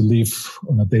live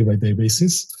on a day-by-day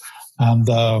basis. And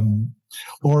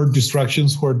or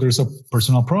distractions where there's a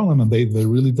personal problem and they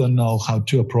really don't know how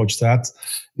to approach that.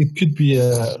 It could be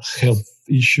a health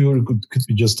issue. It could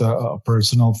be just a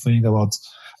personal thing about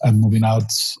I'm moving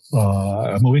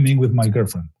in with my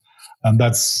girlfriend, and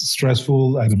that's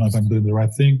stressful. I don't know if I'm doing the right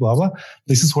thing, blah, blah.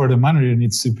 This is where the manager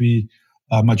needs to be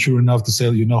mature enough to say,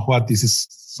 you know what, this is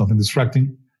something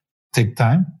distracting. Take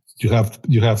time. You have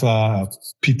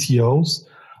PTOs.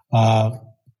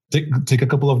 Take a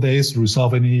couple of days to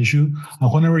resolve any issue.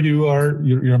 And whenever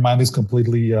your mind is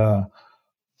completely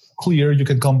clear, you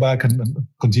can come back and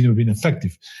continue being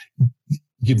effective.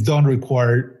 You don't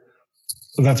require,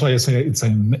 that's why I say it's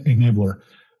an enabler.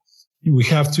 We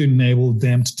have to enable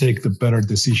them to take the better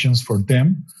decisions for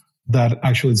them that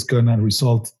actually is going to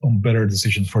result on better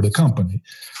decisions for the company.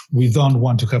 We don't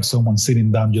want to have someone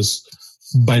sitting down just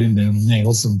biting their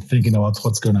nails and thinking about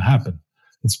what's going to happen.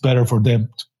 It's better for them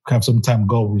to have some time,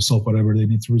 go resolve whatever they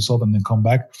need to resolve, and then come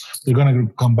back. They're going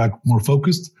to come back more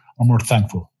focused and more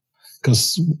thankful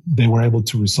because they were able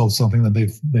to resolve something that they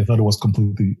thought it was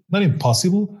completely not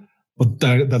impossible, but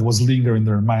that was lingering in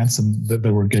their minds and that they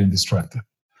were getting distracted.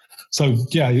 So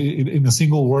yeah, in a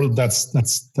single word, that's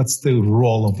the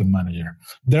role of the manager.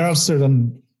 There are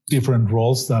certain different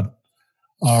roles that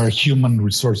are human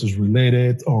resources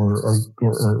related or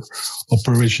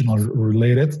operational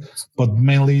related, but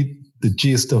mainly the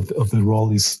gist of the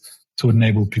role is to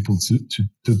enable people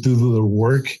to do their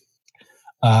work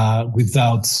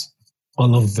without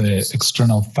all of the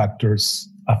external factors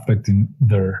affecting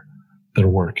their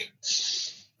work.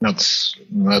 That's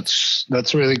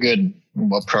a really good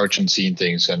approach in seeing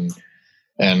things, and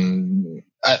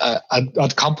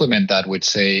I'd complement that with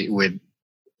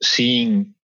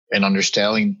seeing and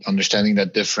understanding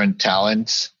that different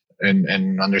talents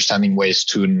and understanding ways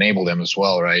to enable them as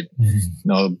well, right?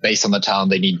 Mm-hmm. Based on the talent,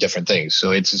 they need different things.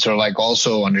 So it's sort of like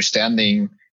also understanding,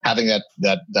 having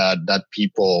that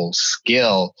people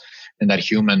skill and that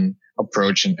human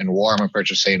approach and warm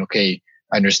approach of saying, okay,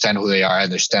 I understand who they are, I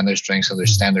understand their strengths, I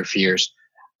understand their fears,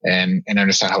 and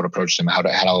understand how to approach them, how to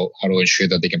ensure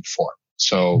that they can perform.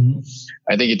 So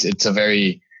I think it's a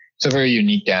very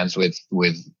unique dance with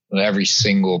every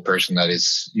single person that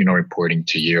is, reporting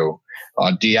to you.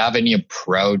 Do you have any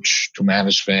approach to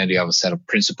management? Do you have a set of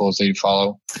principles that you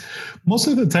follow? Most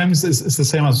of the times it's the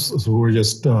same as we were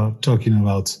just talking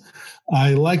about.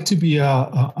 I like to be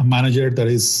a manager that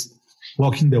is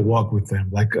walking the walk with them.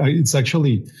 Like it's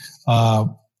actually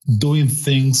doing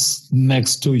things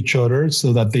next to each other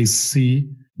so that they see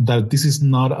that this is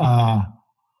not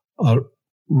a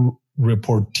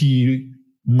reportee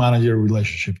manager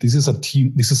relationship. This is a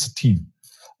team.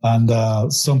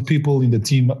 And some people in the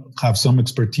team have some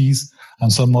expertise,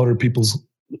 and some other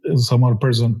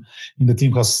person in the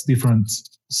team has different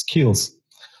skills.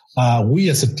 We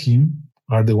as a team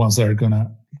are the ones that are going to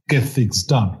get things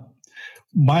done.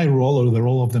 My role, or the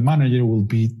role of the manager, will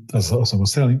be, as I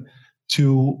was telling,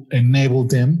 to enable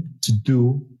them to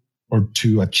do or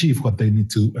to achieve what they need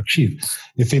to achieve.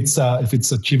 If it's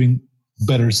achieving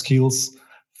better skills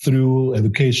through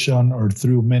education or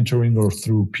through mentoring or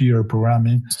through peer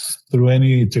programming, through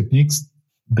any techniques,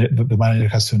 the manager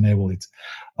has to enable it.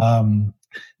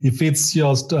 If it's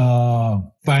just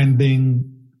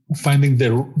finding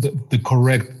the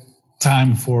correct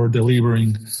time for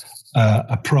delivering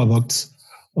a product,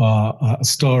 a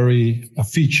story, a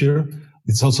feature,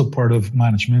 it's also part of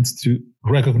management to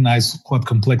recognize what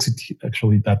complexity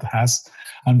actually that has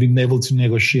and being able to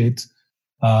negotiate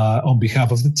on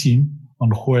behalf of the team on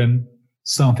when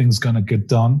something's going to get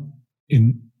done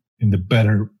in the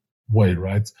better way,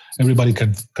 right? Everybody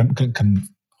can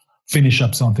finish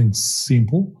up something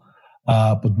simple,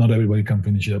 but not everybody can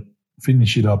finish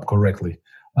it up correctly.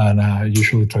 And I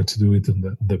usually try to do it in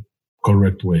the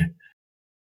correct way.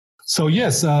 So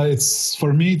yes, it's,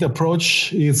 for me, the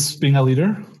approach is being a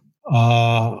leader,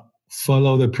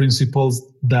 follow the principles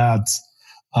that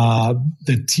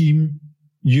the team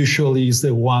usually is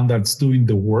the one that's doing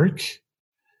the work,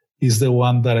 is the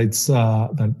one that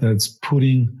it's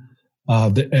putting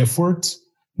the effort.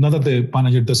 Not that the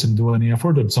manager doesn't do any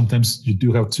effort, but sometimes you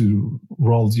do have to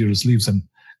roll your sleeves and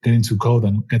get into code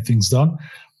and get things done.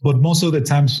 But most of the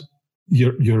times,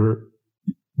 the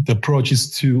approach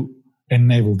is to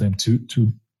enable them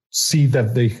to see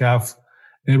that they have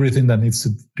everything that needs to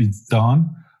be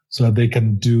done so that they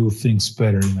can do things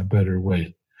better in a better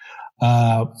way.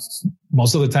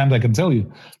 Most of the time, I can tell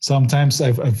you, sometimes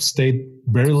I've stayed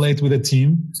very late with a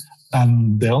team,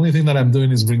 and the only thing that I'm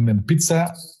doing is bringing them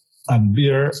pizza and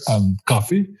beer and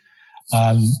coffee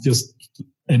and just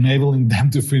enabling them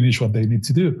to finish what they need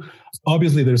to do.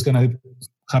 Obviously, there's going to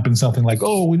happen something like,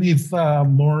 oh, we need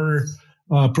more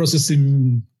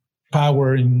processing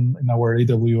power in our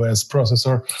AWS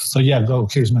processor. So yeah, go,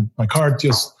 here's my card,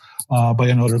 just buy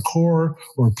another core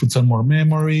or put some more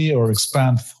memory or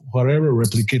expand whatever,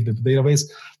 replicate the database.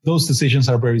 Those decisions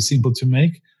are very simple to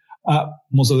make.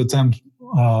 Most of the time,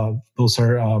 those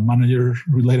are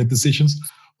manager-related decisions.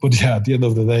 But yeah, at the end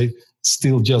of the day,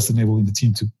 still just enabling the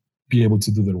team to be able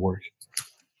to do their work.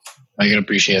 I can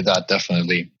appreciate that,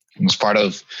 definitely. It's part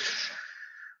of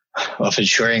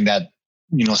ensuring that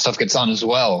stuff gets done as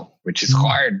well, which is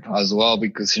hard as well,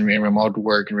 because in remote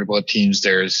work and remote teams,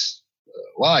 there's,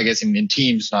 well, I guess in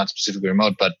teams, not specifically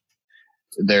remote, but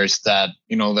there's that,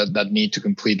 that need to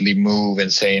completely move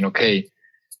and saying, okay,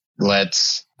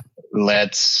 let's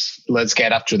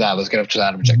get after that. Let's get after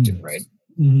that objective, right?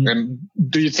 Mm-hmm. And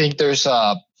do you think there's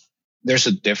a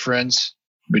difference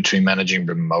between managing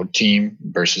remote team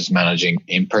versus managing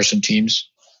in-person teams?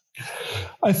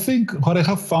 I think what I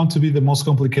have found to be the most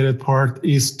complicated part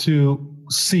is to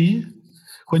see,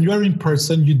 when you are in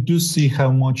person, you do see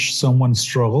how much someone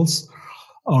struggles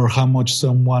or how much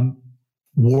someone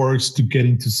works to get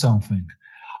into something.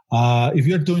 If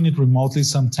you're doing it remotely,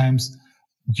 sometimes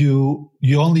you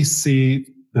only see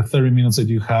the 30 minutes that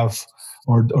you have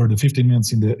or the 15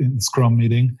 minutes in the Scrum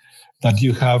meeting that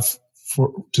you have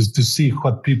to see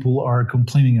what people are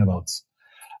complaining about.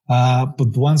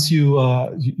 But once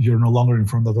you're no longer in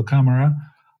front of the camera,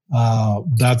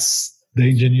 that's the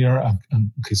engineer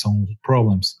and his own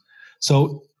problems.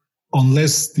 So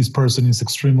unless this person is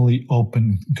extremely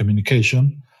open in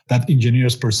communication, that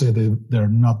engineers per se, they're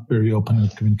not very open in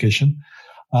communication.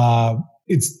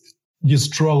 You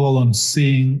struggle on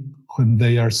seeing when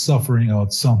they are suffering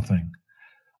about something.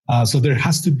 So you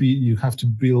have to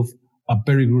build a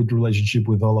very good relationship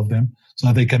with all of them so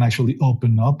that they can actually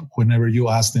open up whenever you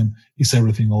ask them, is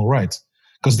everything all right?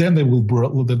 Because then they will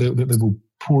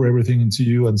pour everything into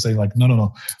you and say like,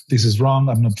 no, this is wrong.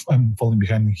 I'm falling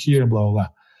behind here, blah, blah, blah,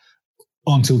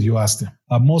 until you ask them.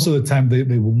 Most of the time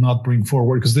they will not bring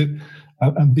forward because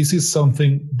and this is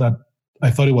something that I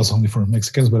thought it was only for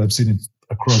Mexicans, but I've seen it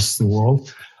across the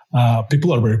world.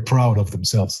 People are very proud of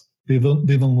themselves. They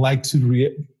don't like to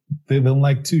they don't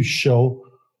like to show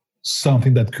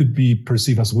something that could be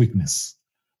perceived as weakness.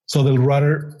 So they'll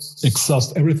rather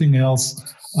exhaust everything else,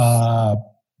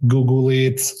 Google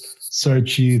it,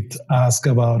 search it, ask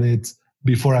about it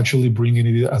before actually bringing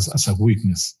it as a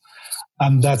weakness.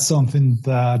 And that's something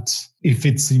that if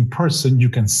it's in person, you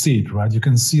can see it, right? You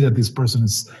can see that this person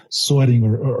is sweating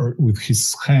or with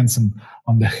his hands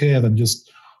on the head and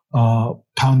just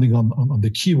pounding on the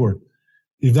keyboard.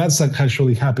 If that's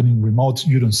actually happening remote,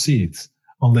 you don't see it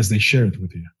unless they share it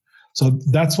with you. So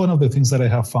that's one of the things that I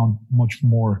have found much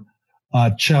more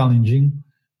challenging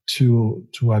to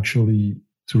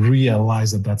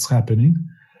realize that that's happening.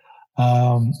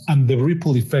 And the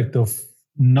ripple effect of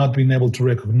not being able to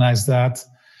recognize that,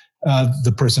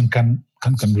 the person can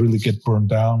really get burned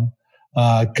down,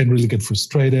 can really get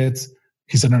frustrated.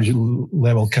 His energy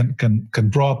level can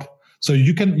drop. So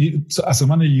so as a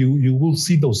manager, you will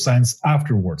see those signs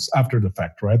afterwards, after the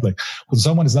fact, right? Like when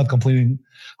someone is not completing,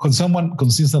 when someone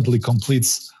consistently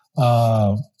completes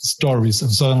stories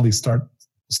and suddenly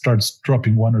starts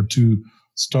dropping one or two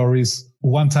stories.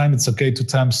 One time it's okay, 2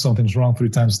 times something's wrong, 3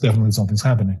 times definitely something's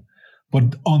happening.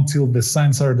 But until the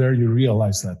signs are there, you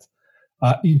realize that.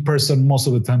 In person, most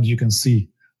of the times you can see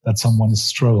that someone is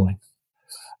struggling.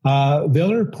 The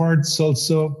other parts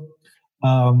also,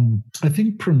 I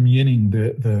think permeating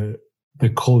the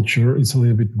culture is a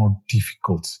little bit more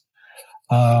difficult.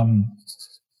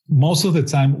 Most of the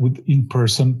time with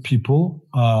in-person people,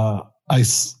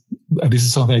 this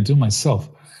is something I do myself.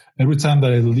 Every time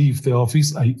that I leave the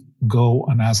office, I go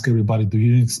and ask everybody,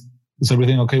 is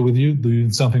everything okay with you? Do you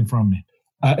need something from me?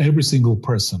 Every single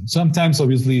person. Sometimes,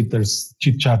 obviously, there's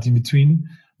chit-chat in between,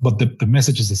 but the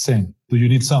message is the same. Do you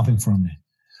need something from me?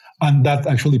 And that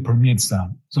actually permeates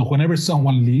down. So whenever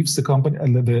someone leaves the company,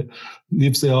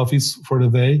 leaves the office for the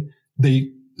day,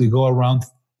 they go around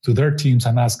to their teams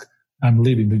and ask, I'm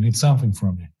leaving, do you need something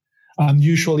from me? And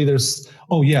usually there's,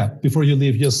 oh yeah, before you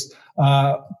leave, just,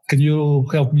 can you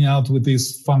help me out with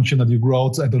this function that you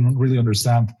wrote? I don't really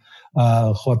understand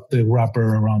what the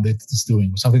wrapper around it is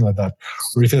doing, or something like that.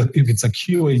 Or if it's a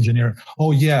QA engineer,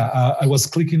 oh yeah, I was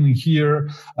clicking in here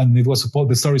and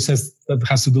the story says that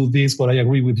has to do this, but I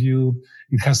agree with you.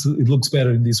 It looks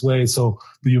better in this way. So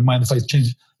do you mind if I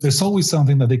change? There's always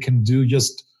something that they can do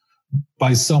just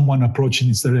by someone approaching.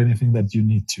 Is there anything that you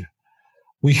need to?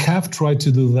 We have tried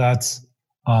to do that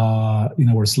in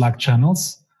our Slack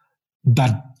channels.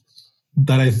 That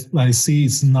I see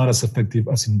is not as effective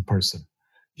as in person.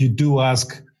 You do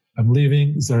ask, I'm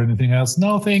leaving. Is there anything else?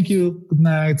 No, thank you. Good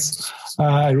night.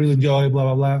 I really enjoy blah,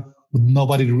 blah, blah. But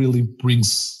nobody really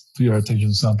brings to your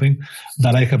attention something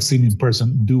that I have seen in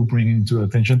person do bring into your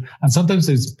attention. And sometimes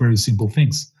it's very simple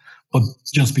things. But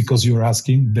just because you're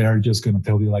asking, they're just going to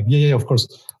tell you like, yeah, of course,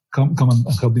 come and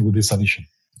help me with this addition.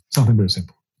 Something very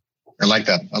simple. I like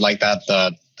that. I like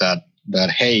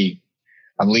that, hey,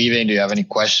 I'm leaving. Do you have any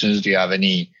questions? Do you have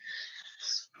any,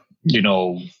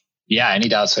 any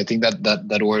doubts? I think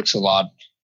that works a lot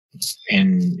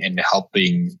in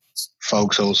helping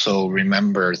folks also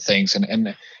remember things.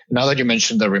 And now that you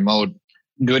mentioned the remote,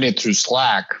 doing it through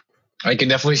Slack, I can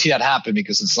definitely see that happen,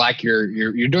 because in Slack you're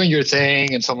doing your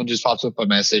thing and someone just pops up a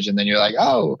message and then you're like,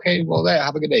 oh, okay, well, there,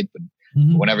 have a good day. But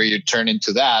whenever you turn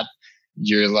into that,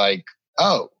 you're like,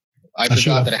 oh, I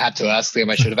forgot that I had to ask them.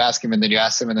 I should have asked him, and then you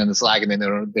ask them, and then the Slack, and then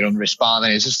they don't respond,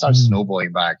 and it just starts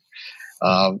snowballing back.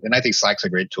 And I think Slack's a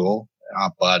great tool,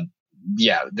 but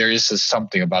yeah, there is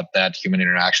something about that human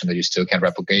interaction that you still can't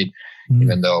replicate,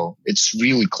 even though it's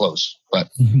really close, but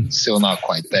still not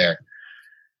quite there.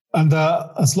 And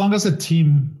as long as a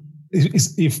team,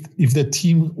 if the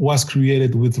team was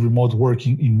created with remote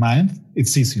working in mind,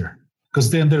 it's easier,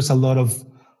 because then there's a lot of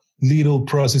little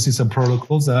processes and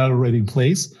protocols that are already in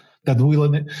place. That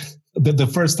the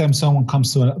first time someone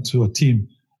comes to a team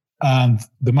and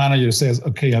the manager says,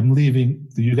 okay, I'm leaving,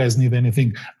 do you guys need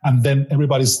anything? And then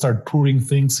everybody start pouring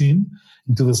things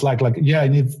into the Slack, like, yeah,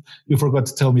 you forgot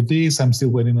to tell me this, I'm still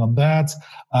waiting on that,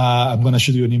 I'm going to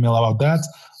shoot you an email about that.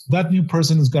 That new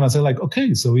person is going to say like,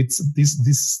 okay, so it's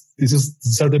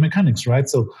these are the mechanics, right?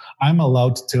 So I'm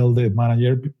allowed to tell the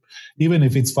manager, even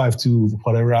if it's 5 to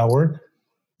whatever hour,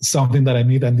 something that I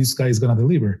need, and this guy is going to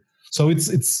deliver. So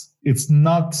it's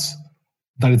not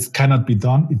that it cannot be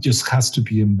done. It just has to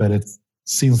be embedded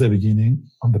since the beginning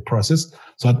of the process,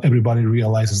 so that everybody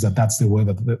realizes that that's the way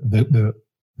that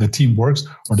the team works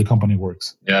or the company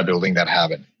works. Yeah, building that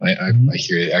habit. I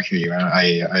hear you.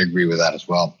 I agree with that as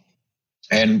well.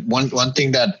 And one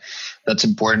thing that's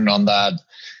important on that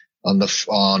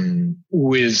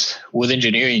with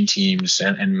engineering teams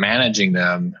and managing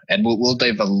them. And we'll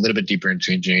dive a little bit deeper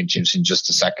into engineering teams in just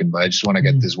a second, but I just want to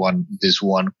get this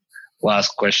one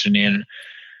last question in.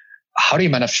 How do you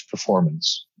manage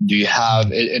performance? Do you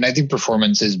have, and I think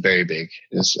performance is very big.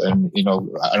 And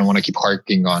I don't want to keep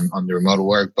harking on the remote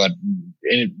work, but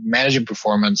managing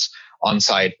performance on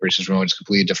site versus remote is a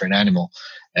completely different animal.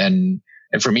 And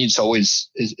for me, it's always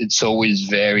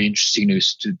very interesting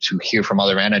to hear from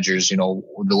other managers, the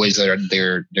ways that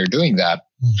they're doing that.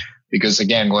 Because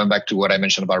again, going back to what I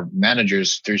mentioned about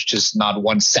managers, there's just not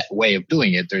one set way of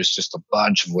doing it. There's just a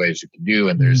bunch of ways you can do,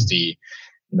 and there's the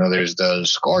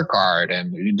scorecard,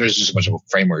 and there's just a bunch of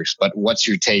frameworks. But what's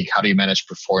your take? How do you manage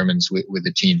performance with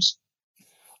the teams?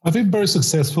 I've been very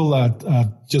successful at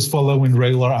just following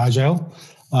regular Agile.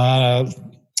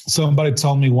 Somebody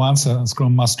told me once, a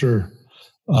Scrum Master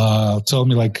told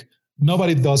me, like,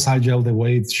 nobody does Agile the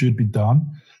way it should be done.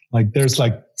 Like, there's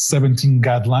like 17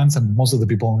 guidelines and most of the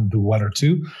people only do one or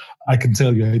two. I can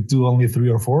tell you, I do only 3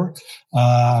 or 4.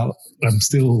 I'm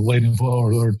still waiting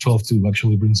for 12 to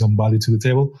actually bring somebody to the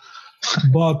table.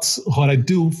 But what I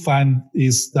do find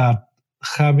is that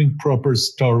having proper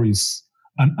stories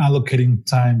and allocating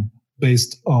time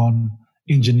based on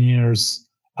engineers'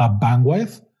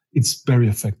 bandwidth, it's very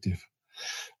effective.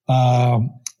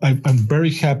 I'm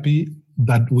very happy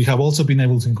that we have also been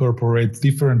able to incorporate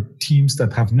different teams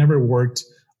that have never worked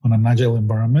on an agile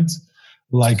environment,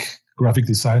 like graphic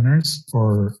designers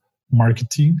or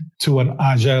marketing, to an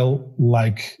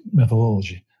agile-like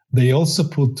methodology. They also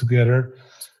put together,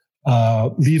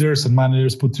 leaders and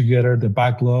managers put together the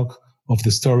backlog of the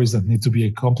stories that need to be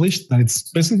accomplished. And it's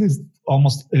basically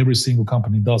almost every single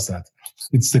company does that.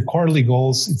 It's the quarterly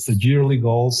goals, it's the yearly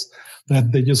goals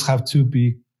that they just have to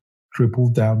be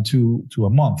tripled down to a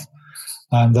month.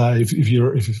 And if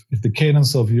the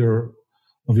cadence of your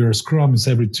Scrum is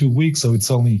every 2 weeks, so it's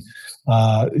only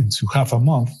into half a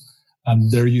month,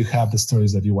 and there you have the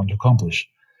stories that you want to accomplish.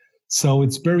 So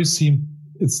it's very simple.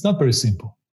 It's not very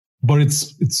simple, but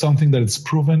it's something that it's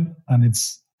proven, and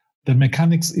the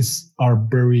mechanics are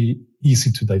very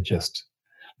easy to digest.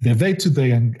 The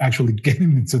day-to-day and actually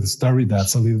getting into the story,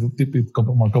 that's a little bit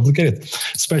more complicated,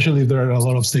 especially if there are a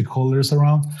lot of stakeholders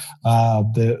around.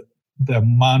 The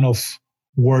amount of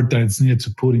work that is needed to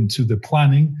put into the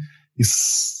planning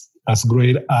is as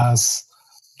great as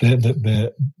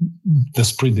the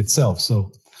sprint itself.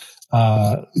 So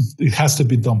it has to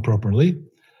be done properly.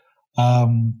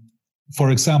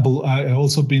 For example, I've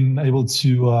also been able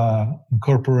to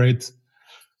incorporate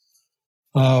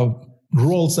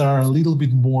roles that are a little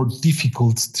bit more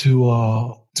difficult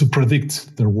to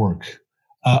predict their work.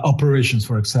 Operations,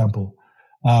 for example.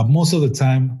 Most of the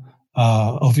time,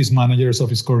 office managers,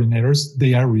 office coordinators,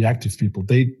 they are reactive people.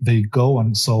 They go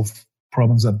and solve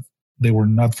problems that they were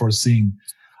not foreseeing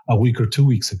a week or 2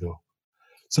 weeks ago.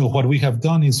 So what we have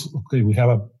done is, we have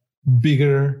a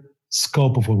bigger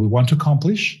scope of what we want to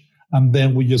accomplish, and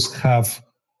then we just have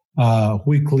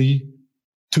weekly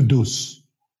to-dos.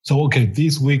 So,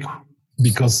 this week,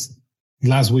 because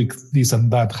last week this and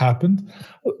that happened,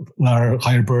 our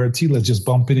higher priority, let's just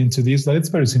bump it into this. It's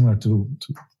very similar to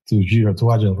Jira,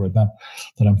 to Agile right now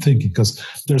that I'm thinking, because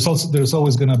there's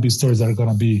always going to be stories that are going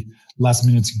to be last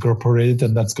minute incorporated,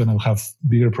 and that's going to have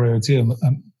bigger priority, and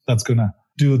that's going to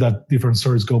do that different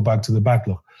stories go back to the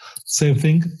backlog. Same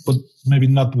thing, but maybe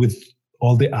not with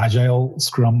all the Agile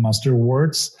Scrum Master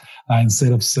words.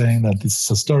 Instead of saying that this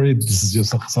is a story, this is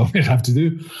just something you have to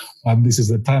do, and this is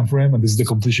the time frame, and this is the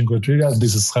completion criteria, and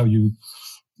this is how you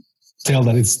tell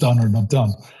that it's done or not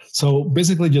done. So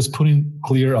basically just putting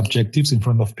clear objectives in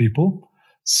front of people.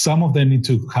 Some of them need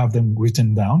to have them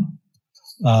written down.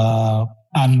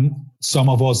 And some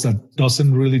of us that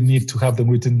doesn't really need to have them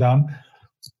written down,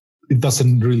 it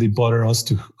doesn't really bother us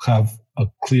to have a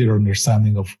clear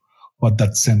understanding of what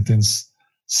that sentence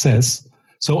says.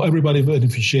 So everybody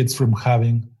beneficiates from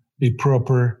having a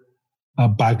proper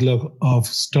backlog of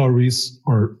stories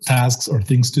or tasks or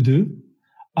things to do,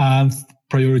 and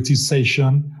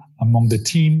prioritization among the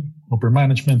team, upper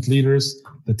management, leaders,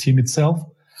 the team itself,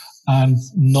 and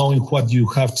knowing what you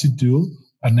have to do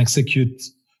and execute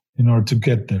in order to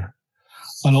get there.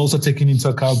 And also taking into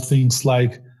account things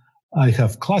like, I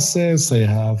have classes, I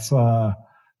have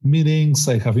meetings,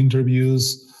 I have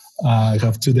interviews, I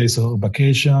have 2 days of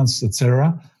vacations,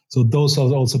 etc. So those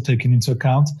are also taken into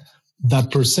account.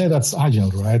 That per se, that's Agile,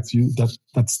 right?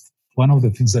 That's one of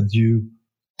the things that you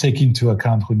take into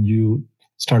account when you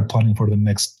start planning for the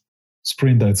next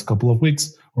sprint, that it's a couple of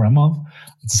weeks or a month.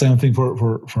 It's the same thing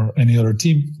for any other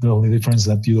team. The only difference is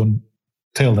that you don't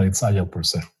tell that it's Agile per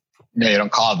se. Yeah, you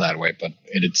don't call it that way, but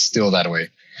it's still that way.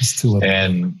 Still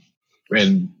and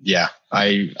yeah,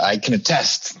 I can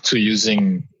attest to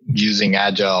using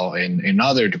Agile in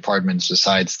other departments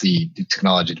besides the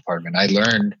technology department. I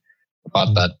learned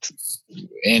about that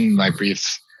in my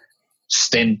brief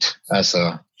stint as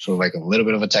a sort of like a little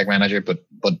bit of a tech manager, but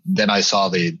then I saw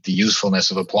the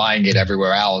usefulness of applying it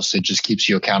everywhere else. It just keeps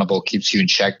you accountable, keeps you in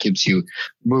check, keeps you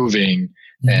moving,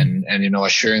 and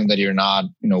assuring that you're not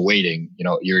waiting,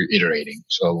 you're iterating.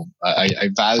 So I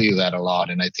value that a lot,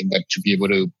 and I think that to be able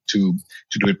to do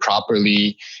it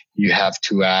properly, you have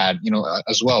to add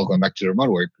as well, going back to the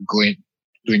remote work,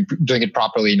 doing it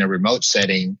properly in a remote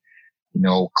setting.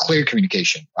 Clear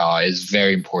communication is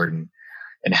very important,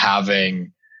 and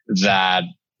having that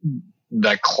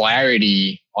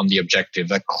clarity on the objective,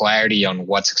 that clarity on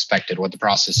what's expected, what the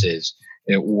process is,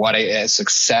 what a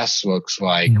success looks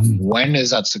like, when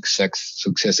is that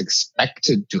success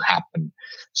expected to happen.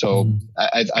 So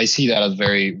I see that as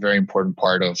very, very important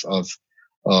part of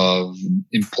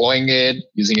employing it,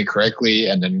 using it correctly,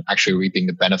 and then actually reaping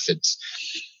the benefits.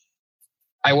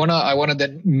 I wanna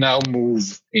then now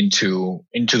move into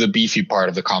the beefy part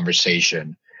of the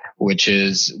conversation, which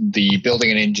is the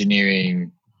building and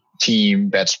engineering team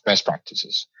best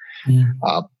practices.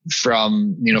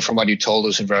 From what you told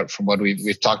us and from what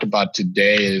we've talked about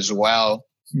today as well,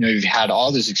 you've had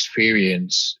all this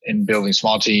experience in building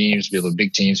small teams, building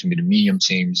big teams, building medium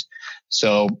teams.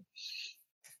 So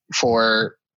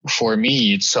for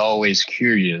me, it's always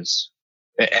curious.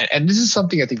 And this is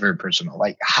something I think very personal.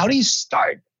 Like, how do you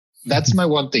start? That's my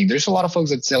one thing. There's a lot of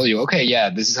folks that tell you, okay, yeah,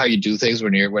 this is how you do things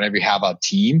whenever you have a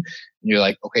team. And you're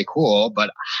like, okay, cool, but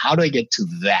how do I get to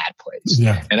that place?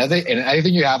 Yeah. And I think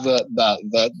you have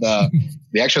the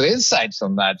actual insights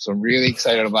on that. So I'm really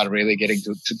excited about really getting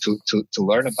to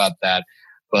learn about that.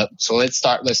 But so let's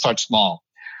start small.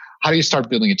 How do you start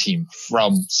building a team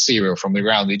from zero, from the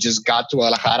ground? You just got to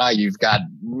Guadalajara. You've got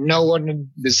no one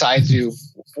besides you.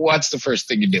 What's the first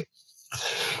thing you do?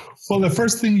 Well, the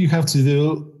first thing you have to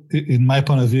do, in my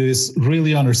point of view, is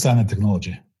really understand the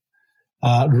technology.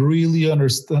 Really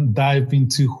understand, dive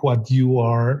into what you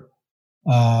are,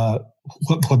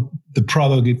 what the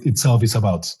product itself is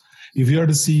about. If you're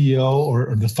the CEO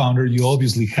or the founder, you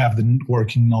obviously have the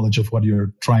working knowledge of what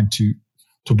you're trying to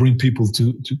bring people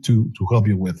to help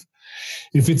you with.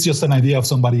 If it's just an idea of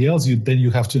somebody else, then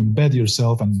you have to embed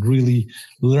yourself and really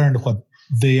learn what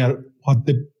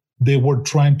they were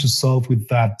trying to solve with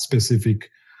that specific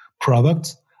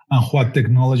product and what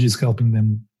technology is helping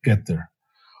them get there.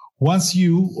 Once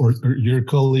you or your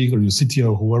colleague or your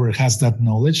CTO or whoever has that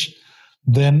knowledge,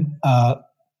 then I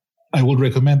would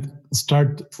recommend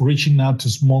start reaching out to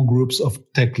small groups of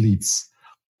tech leads.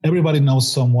 Everybody knows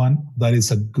someone that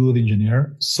is a good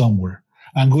engineer somewhere.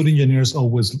 And good engineers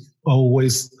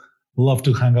always love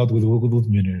to hang out with good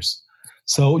engineers.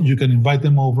 So you can invite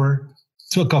them over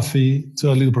to a coffee,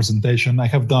 to a little presentation. I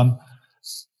have done,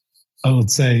 I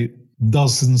would say,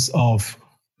 dozens of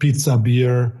pizza,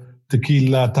 beer,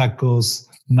 tequila, tacos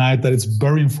night that it's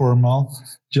very informal,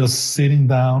 just sitting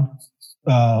down,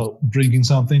 drinking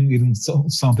something, eating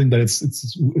something that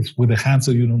it's with the hands,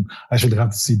 so you don't actually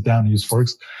have to sit down and use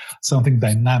forks, something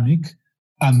dynamic.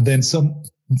 And then some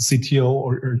CTO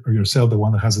or yourself, the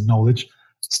one that has the knowledge,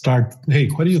 start, hey,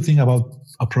 what do you think about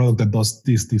a product that does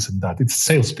this, and that? It's a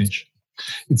sales pitch.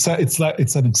 It's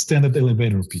an extended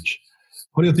elevator pitch.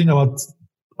 What do you think about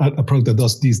a product that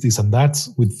does this, and that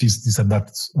with this and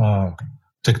that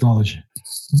technology?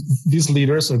 These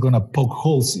leaders are going to poke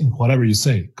holes in whatever you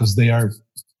say because they are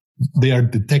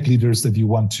the tech leaders that you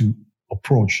want to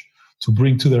approach to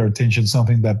bring to their attention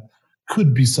something that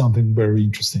could be something very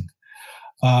interesting.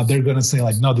 They're going to say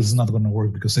like, no, this is not going to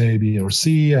work because A, B, or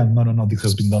C, and no, this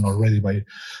has been done already by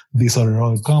this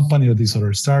other company or this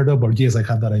other startup, or yes, I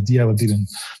had that idea, but didn't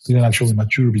actually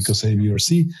mature because A, B, or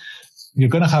C. You're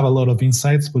going to have a lot of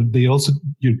insights, but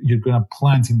you're going to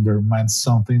plant in their minds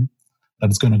something that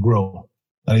is going to grow.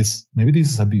 That is, maybe this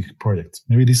is a big project.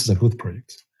 Maybe this is a good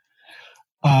project.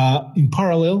 In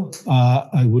parallel,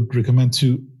 I would recommend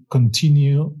to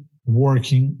continue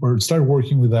working or start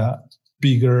working with a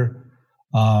bigger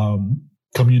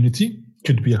community.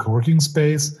 Could be a co-working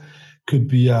space, could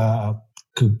be a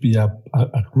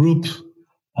group,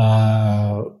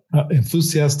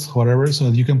 enthusiasts, whatever, so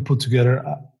that you can put together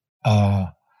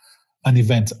an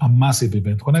event, a massive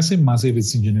event. When I say massive,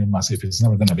 it's engineering massive. It's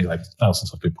never going to be like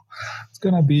thousands of people. It's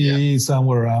going to be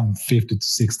somewhere around 50 to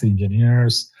 60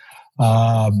 engineers.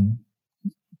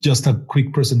 Just a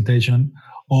quick presentation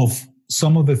of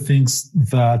some of the things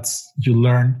that you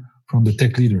learn from the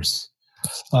tech leaders.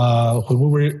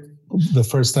 The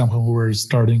first time when we were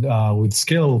starting with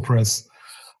Scalable Press,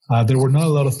 There were not a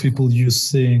lot of people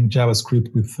using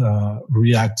JavaScript with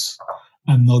React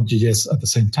and Node.js at the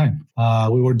same time.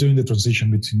 We were doing the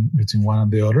transition between one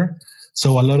and the other.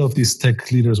 So a lot of these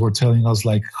tech leaders were telling us,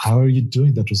 like, how are you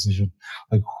doing that transition?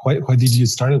 Like, why did you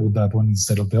start with that one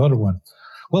instead of the other one?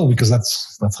 Well, because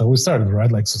that's how we started,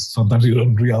 right? Like, so sometimes you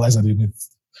don't realize that you need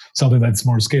something that's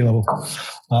more scalable.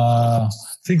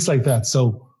 Things like that.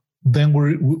 So then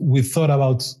we thought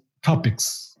about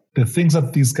topics. The things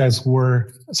that these guys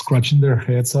were scratching their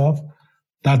heads off,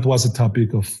 that was a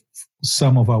topic of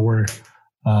some of our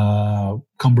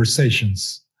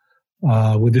conversations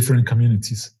with different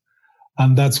communities.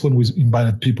 And that's when we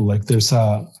invited people. Like, there's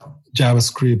a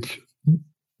JavaScript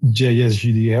JS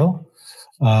GDL,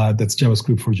 that's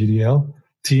JavaScript for GDL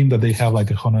team that they have like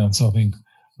 100 and something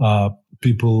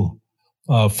people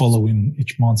following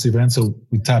each month's event. So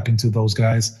we tap into those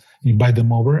guys, invite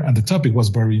them over. And the topic was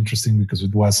very interesting because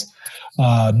it was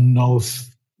Node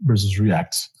versus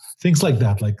React. Things like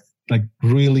that, like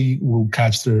really will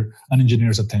catch an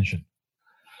engineer's attention.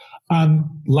 And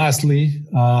lastly,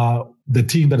 the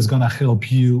team that is going to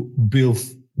help you build,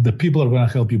 the people that are going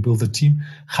to help you build the team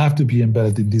have to be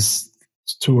embedded in these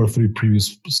 2 or 3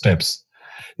 previous steps.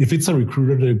 If it's a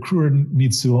recruiter, the recruiter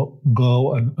needs to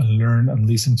go and learn and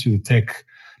listen to the tech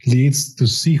leads to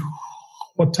see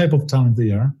what type of talent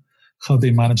they are, how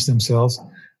they manage themselves,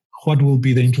 what will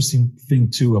be the interesting thing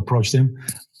to approach them.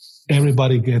 Every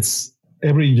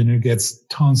engineer gets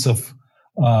tons of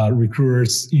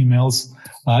recruiters' emails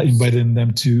inviting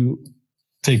them to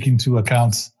take into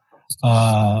account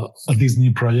this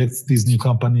new project, this new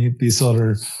company, this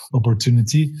other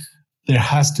opportunity. There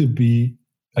has to be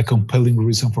a compelling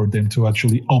reason for them to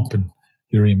actually open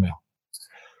your email.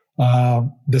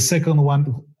 The second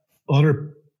one,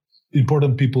 other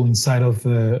important people inside of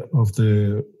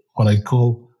the what I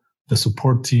call the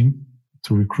support team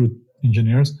to recruit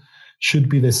engineers should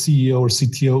be the CEO or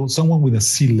CTO, someone with a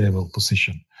C-level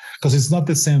position. Because it's not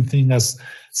the same thing as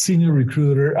senior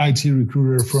recruiter, IT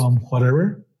recruiter from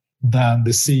whatever, than the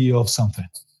CEO of something.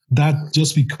 That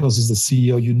just because it's the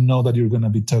CEO, you know that you're going to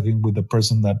be talking with the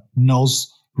person that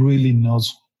really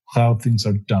knows how things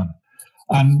are done.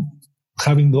 And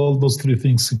having all those 3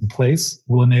 things in place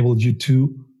will enable you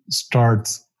to start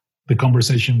the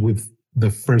conversation with the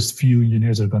first few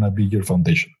engineers that are going to be your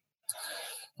foundation.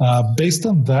 Based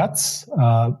on that,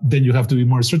 then you have to be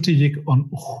more strategic on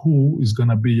who is going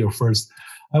to be your first.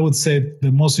 I would say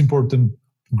the most important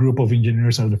group of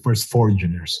engineers are the first 4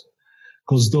 engineers,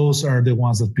 because those are the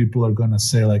ones that people are going to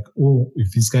say, like, oh,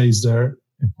 if this guy is there,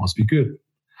 it must be good.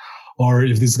 Or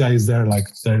if this guy is there, like,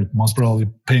 they're most probably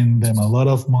paying them a lot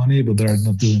of money, but they're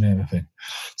not doing anything.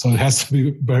 So it has to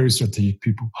be very strategic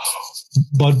people.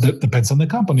 But that depends on the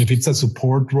company. If it's a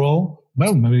support role,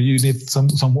 well, maybe you need some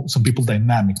people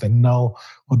dynamic that know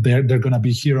what they're going to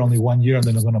be here only 1 year and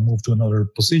then they're going to move to another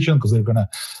position because they're going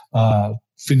to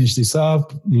finish this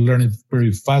up, learn it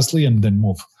very fastly, and then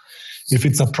move. If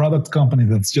it's a product company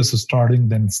that's just starting,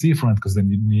 then it's different because then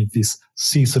you need this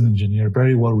seasoned engineer,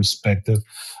 very well respected,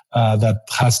 that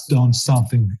has done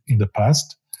something in the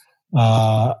past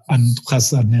and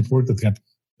has a network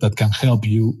that can help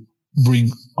you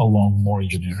bring along more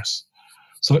engineers.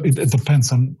 So it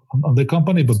depends on the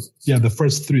company, but yeah, the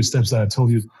first 3 steps that I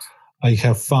told you, I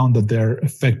have found that they're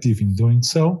effective in doing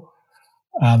so.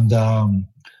 And then,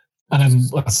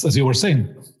 as you were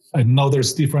saying, I know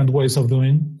there's different ways of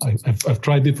doing. I've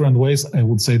tried different ways. I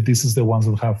would say this is the ones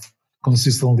that have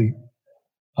consistently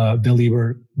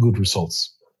deliver good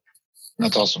results.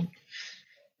 That's awesome.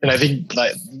 And I think,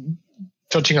 like,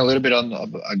 touching a little bit on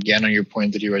your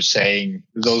point that you were saying,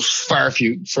 those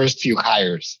first few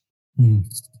hires.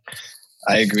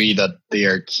 I agree that they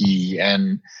are key.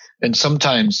 And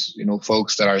sometimes,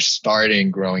 folks that are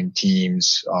starting growing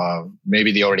teams,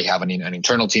 maybe they already have an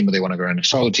internal team, but they want to grow an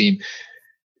external team.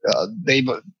 They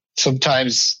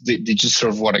just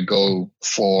sort of want to go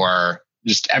for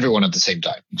just everyone at the same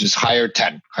time. Just hire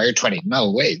 10, hire 20.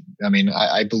 No, wait. I mean,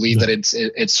 I believe that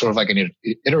it's sort of like an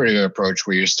iterative approach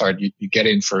where you get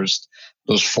in first,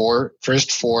 those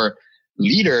first four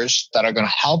leaders that are going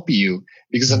to help you,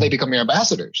 because then they become your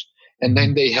ambassadors, and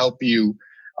then they help you,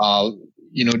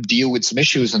 deal with some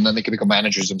issues, and then they can become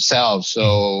managers themselves.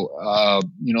 So,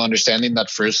 understanding that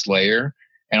first layer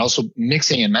and also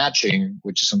mixing and matching,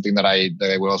 which is something that I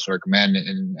would also recommend,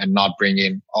 and not bring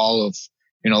in all of,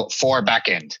 4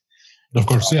 backend, of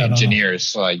course, engineers.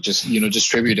 So like just,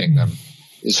 distributing them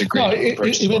is a great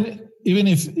approach. Even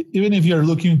if you're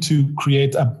looking to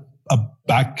create a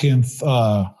backend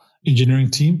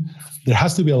engineering team, there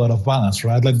has to be a lot of balance,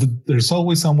 right? Like there's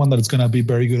always someone that is going to be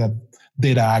very good at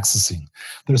data accessing.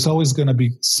 There's always going to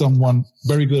be someone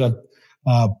very good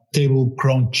at table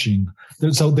crunching.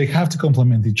 So they have to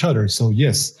complement each other. So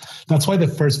yes, that's why the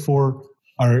first four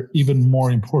are even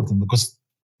more important, because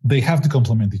they have to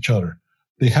complement each other.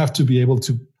 They have to be able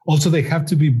to, also they have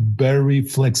to be very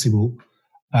flexible,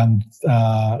 and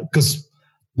because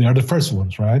they are the first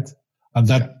ones, right? And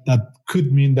that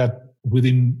could mean that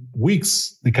within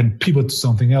weeks they can pivot to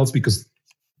something else because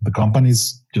the company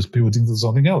is just pivoting to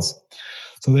something else.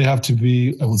 So they have to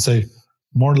be, I would say,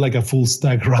 more like a full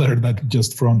stack rather than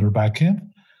just front or back end.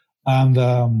 And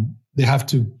they have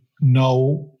to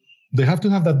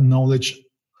have that knowledge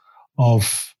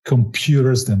of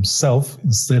computers themselves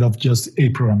instead of just a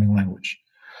programming language.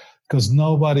 Because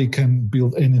nobody can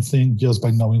build anything just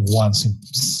by knowing one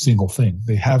single thing.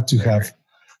 They have to have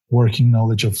working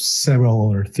knowledge of several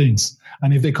other things.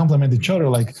 And if they complement each other,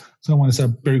 like someone is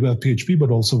very good at PHP, but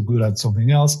also good at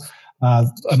something else,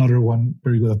 another one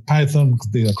very good at Python,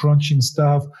 data crunching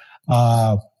stuff,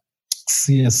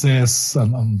 CSS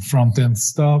and front-end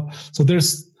stuff. So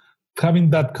there's having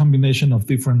that combination of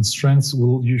different strengths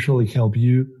will usually help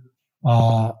you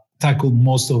tackle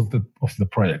most of the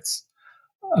projects.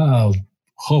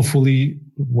 Hopefully,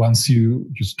 once you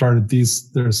started this,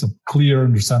 there's a clear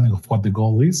understanding of what the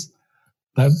goal is.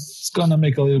 That's gonna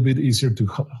make it a little bit easier to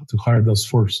hire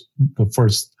the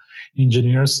first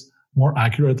engineers more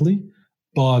accurately.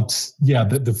 But yeah,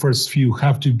 the first few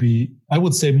have to be, I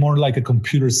would say, more like a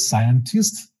computer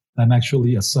scientist than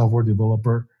actually a software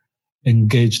developer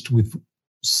engaged with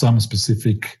some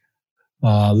specific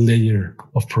layer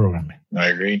of programming. I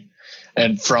agree.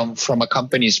 And from a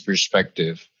company's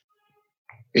perspective,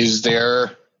 is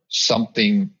there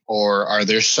something, or are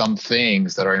there some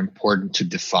things that are important to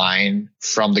define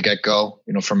from the get-go,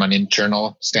 from an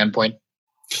internal standpoint?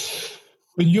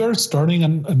 When you're starting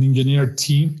an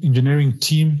engineering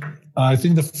team, I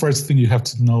think the first thing you have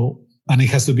to know, and it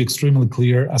has to be extremely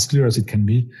clear as it can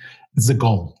be, is the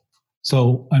goal.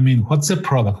 So, I mean, what's the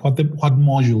product? What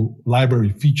module, library,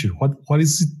 feature? What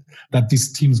is it that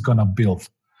this team's gonna build?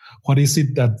 What is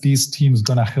it that this team's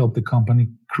gonna help the company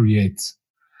create?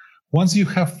 Once you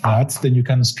have that, then you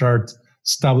can start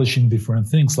establishing different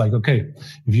things. Like, okay,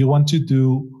 if you want to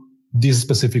do this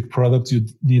specific product, you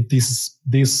need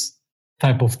this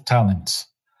type of talent.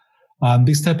 And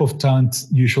this type of talent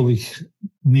usually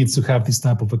needs to have this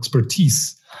type of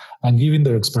expertise. And given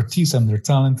their expertise and their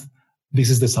talent, this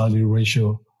is the salary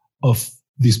ratio of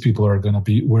these people we're going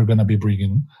to be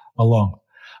bringing along.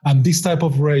 And this type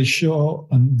of ratio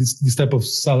and this type of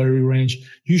salary range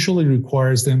usually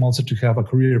requires them also to have a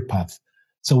career path.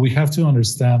 So we have to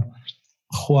understand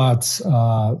what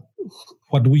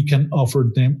we can offer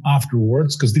them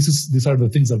afterwards, because these are the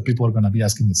things that people are going to be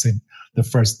asking the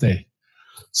first day.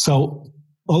 So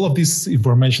all of this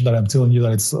information that I'm telling you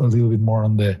that it's a little bit more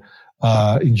on the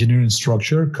engineering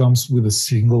structure comes with a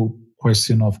single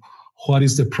question of what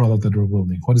is the product that we're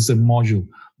building? What is the module,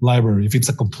 library? If it's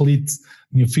a complete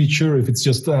new feature, if it's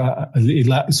just a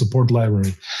support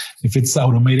library, if it's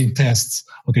automating tests,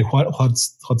 okay,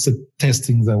 what's the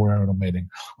testing that we're automating?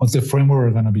 What's the framework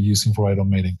we're going to be using for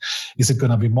automating? Is it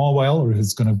going to be mobile, or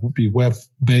is it going to be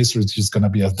web-based, or is it just going to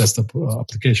be a desktop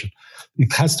application?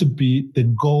 It has to be the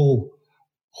goal,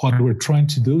 what we're trying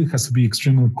to do. It has to be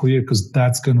extremely clear, because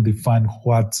that's going to define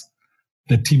what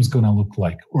the team's going to look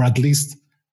like, or at least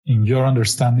in your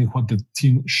understanding what the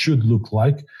team should look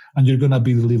like, and you're going to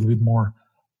be a little bit more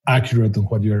accurate on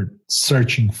what you're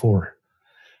searching for.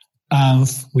 And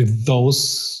with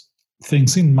those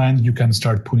things in mind, you can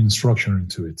start putting structure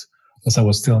into it. As I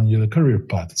was telling you, the career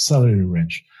path, salary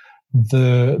range,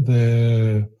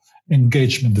 the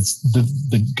engagement,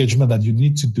 the engagement that you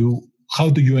need to do. How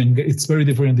do you engage? It's very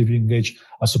different if you engage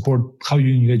how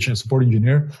you engage a support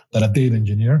engineer than a data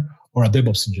engineer or a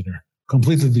DevOps engineer.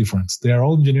 Completely different. They are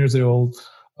all engineers. They all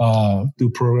do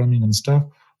programming and stuff.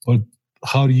 But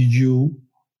how do you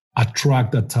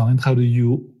attract that talent? How do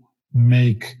you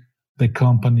make the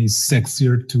company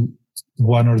sexier to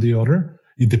one or the other?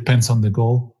 It depends on the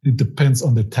goal. It depends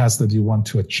on the task that you want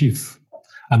to achieve.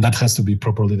 And that has to be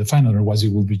properly defined. Otherwise,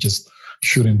 you will be just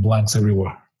shooting blanks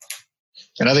everywhere.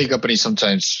 And I think companies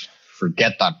sometimes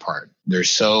forget that part. They're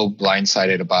so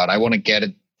blindsided about, I want to get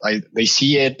it. They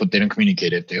see it, but they don't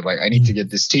communicate it. They're like, I need to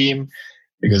get this team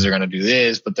because they're going to do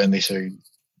this. But then they say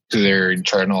to their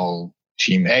internal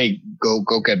team, hey, go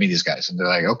get me these guys. And they're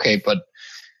like, okay, but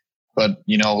let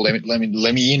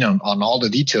me in on all the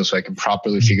details so I can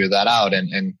properly figure that out.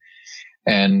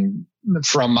 And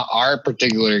from our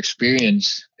particular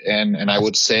experience, and I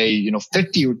would say,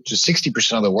 50 to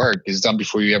 60% of the work is done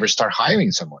before you ever start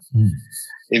hiring someone.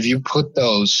 If you put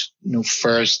those,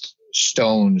 first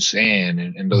stones in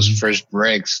and those first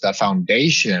bricks, that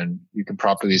foundation, you can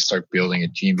properly start building a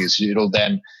team. Because it'll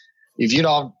then, if you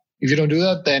don't do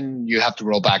that, then you have to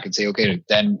roll back and say, okay,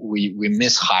 then we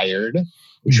mishired.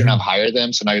 We shouldn't have hired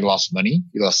them. So now you lost money,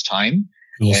 you lost time,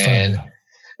 and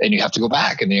you have to go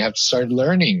back and you have to start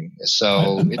learning.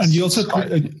 So and you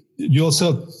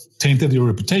also tainted your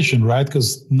reputation, right?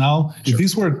 Because now, if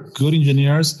these were good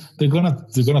engineers, they're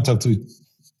gonna talk to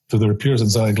their peers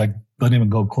and say like don't even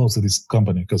go close to this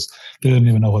company because they don't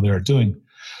even know what they are doing.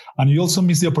 And you also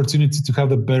miss the opportunity to have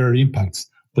the better impact.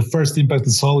 The first impact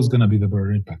is always going to be the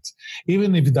better impact.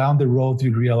 Even if down the road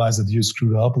you realize that you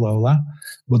screwed up, blah, blah,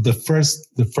 but the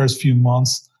first few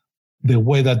months, the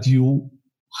way that you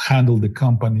handle the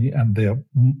company and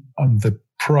the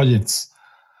projects,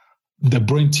 the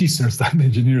brain teasers that the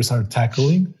engineers are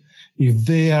tackling, if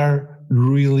they are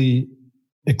really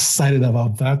excited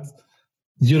about that,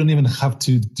 you don't even have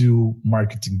to do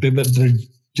marketing. They're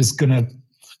just going to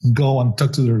go and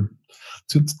talk to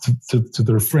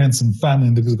their friends and family,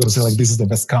 and they're going to say like, this is the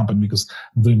best company because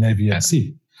I'm doing A, B, and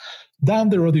C. Down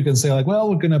the road, you can say like, well,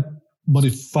 we're going to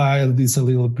modify this a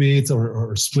little bit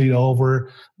or split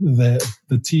over the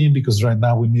team because right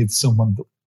now we need someone,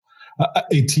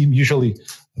 a team. Usually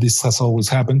this has always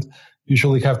happened.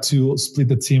 Usually have to split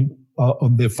the team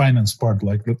on the finance part,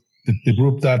 like the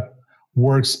group that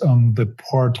works on the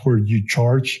part where you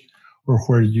charge or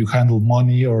where you handle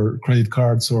money or credit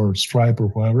cards or Stripe or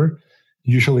whatever.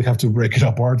 You usually have to break it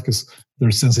apart because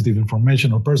there's sensitive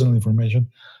information or personal information,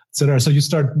 etc. So you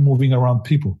start moving around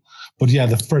people. But yeah,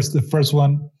 the first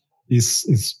one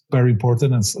is very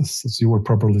important. As you were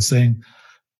properly saying,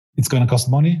 it's going to cost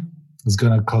money. It's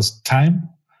going to cost time.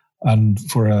 And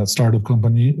for a startup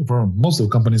company, for most of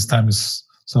the companies, time is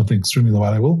something extremely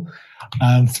valuable.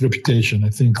 And reputation, I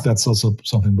think that's also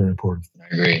something very important.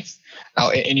 I agree.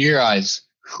 Now, in your eyes,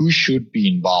 who should be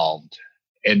involved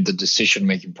in the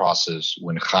decision-making process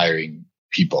when hiring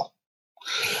people?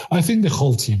 I think the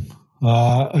whole team.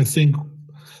 I think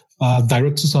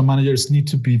directors and managers need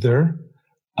to be there.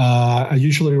 I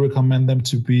usually recommend them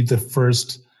to be the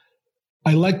first.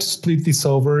 I like to split this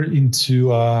over into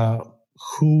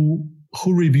who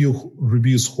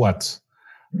reviews what.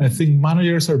 I think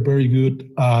managers are very good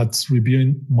at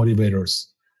reviewing motivators.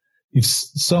 If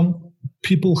some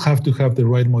people have to have the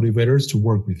right motivators to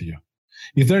work with you.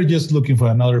 If they're just looking for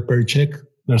another paycheck,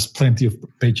 there's plenty of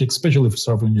paychecks, especially for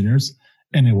software engineers,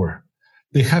 anywhere.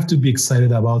 They have to be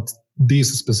excited about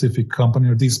this specific company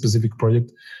or this specific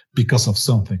project because of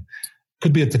something.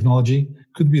 Could be a technology,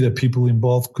 could be the people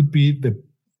involved, could be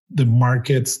the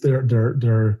markets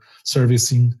they're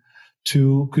servicing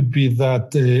to, could be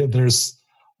that there's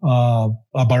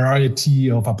a variety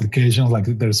of applications, like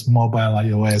there's mobile,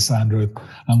 iOS, Android,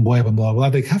 and web, and blah, blah.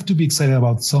 They have to be excited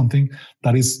about something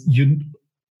that is,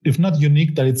 if not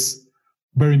unique, that it's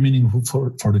very meaningful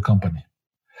for the company.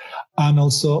 And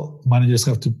also, managers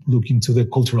have to look into the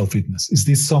cultural fitness. Is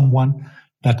this someone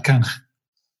that's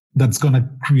going to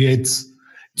create,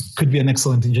 could be an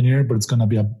excellent engineer, but it's going to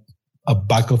be a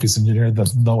back office engineer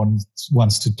that no one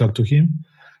wants to talk to him?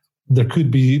 There could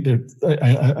be,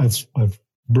 I've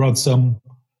brought some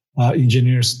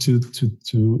engineers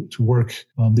to work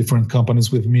on different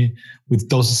companies with me with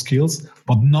those skills,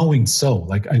 but knowing so,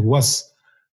 like I was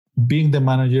being the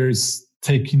manager is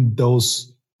taking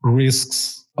those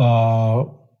risks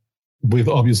with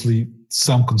obviously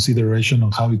some consideration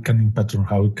on how it can impact or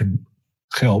how it can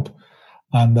help,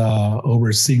 and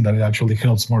overseeing that it actually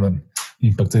helps more than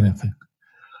impact anything.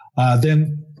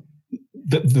 Then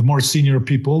the more senior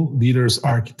people, leaders,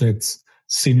 architects,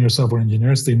 senior software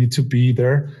engineers, they need to be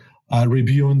there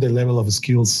reviewing the level of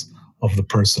skills of the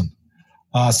person.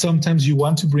 Sometimes you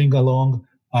want to bring along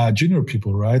junior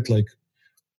people, right? Like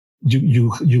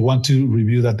you want to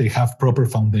review that they have proper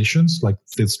foundations, like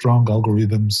the strong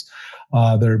algorithms.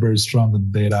 They're very strong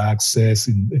in data access,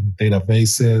 in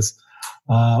databases,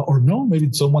 or no, maybe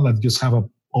it's someone that just have an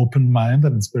open mind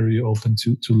and it's very open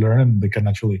to learn, and they can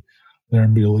actually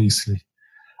learn really easily.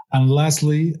 And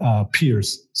lastly,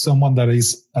 peers. Someone that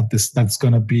is that's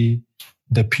going to be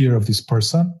the peer of this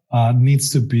person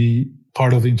needs to be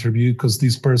part of the interview, because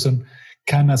this person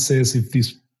can assess if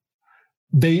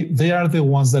they are the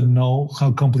ones that know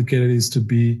how complicated it is to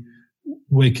be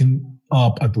waking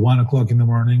up at 1 o'clock in the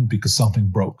morning because something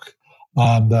broke.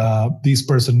 And this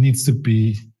person needs to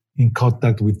be in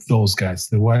contact with those guys,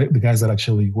 the guys that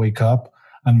actually wake up,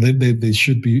 and they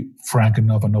should be frank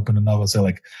enough and open enough and say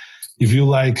like, if you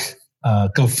like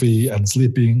coffee and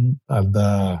sleeping and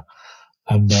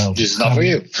And this is not for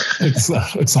you.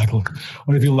 Exactly.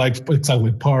 Or if you like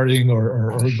exactly partying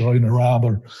or going around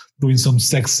or doing some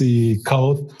sexy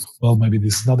code, well, maybe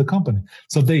this is not the company.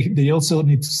 So they also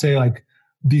need to say like,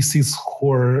 this is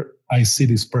where I see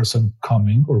this person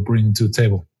coming or bringing to the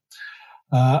table.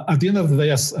 At the end of the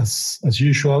day, as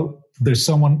usual, there's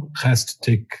someone who has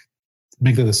to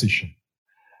make the decision.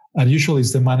 And usually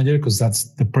it's the manager, because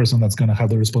that's the person that's going to have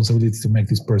the responsibility to make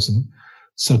this person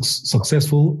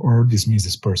successful or dismiss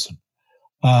this person.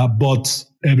 But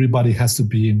everybody has to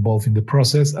be involved in the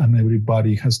process, and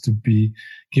everybody has to be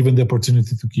given the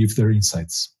opportunity to give their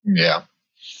insights. Yeah.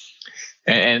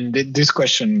 And this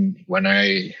question, when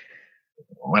I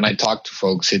talk to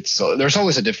folks, there's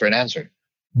always a different answer.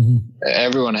 Mm-hmm.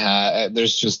 Everyone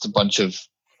there's just a bunch of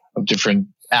different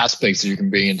aspects that you can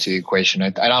bring into the equation. I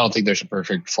don't think there's a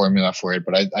perfect formula for it,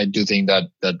 but I do think that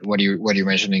what you're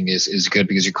mentioning is good,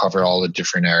 because you cover all the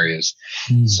different areas.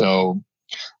 Mm. So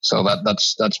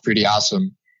that's pretty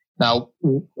awesome. Now,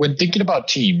 when thinking about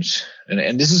teams,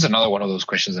 and this is another one of those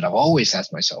questions that I've always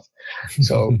asked myself.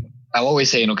 So I'm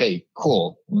always saying, okay,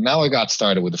 cool. Now I got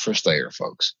started with the first layer of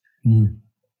folks,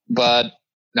 but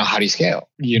now how do you scale?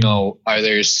 Are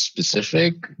there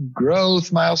specific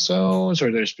growth milestones, or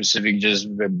are there specific just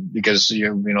because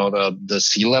the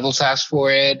C-levels ask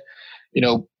for it?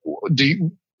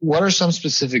 What are some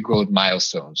specific growth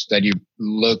milestones that you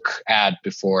look at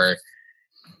before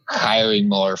hiring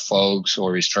more folks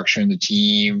or restructuring the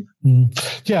team?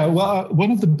 Yeah, well,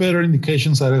 one of the better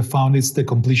indications that I found is the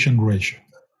completion ratio.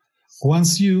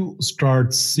 Once you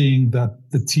start seeing that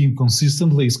the team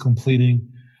consistently is completing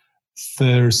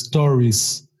their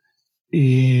stories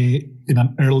in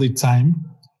an early time,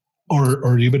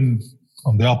 or even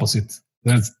on the opposite,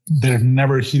 that they're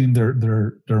never hitting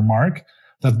their mark,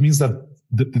 that means that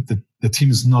the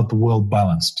team is not well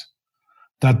balanced.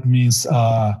 That means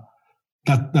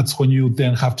that's when you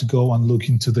then have to go and look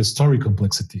into the story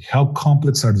complexity. How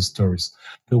complex are the stories?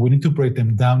 So we need to break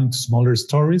them down into smaller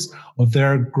stories, or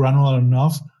they're granular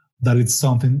enough that it's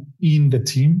something in the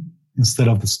team instead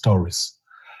of the stories.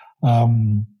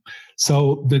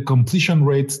 So the completion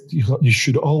rate, you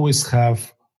should always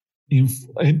have,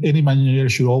 any manager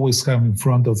should always have in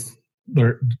front of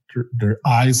their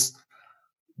eyes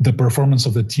the performance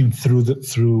of the team through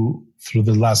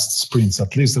the last sprints.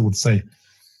 At least I would say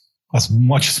as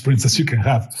much sprints as you can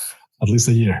have, at least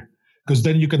a year, because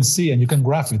then you can see and you can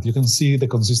graph it. You can see the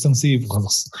consistency.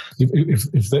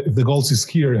 If the goals is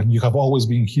here and you have always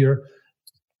been here,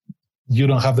 you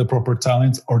don't have the proper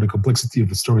talent, or the complexity of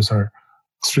the stories are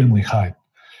extremely high.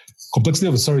 Complexity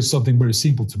of the story is something very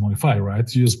simple to modify,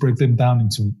 right? You just break them down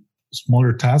into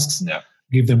smaller tasks,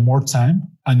 give them more time.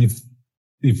 And if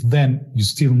then you're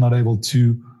still not able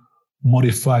to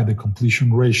modify the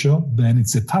completion ratio, then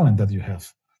it's the talent that you have.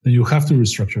 Then you have to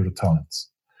restructure the talents.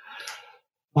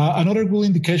 Another good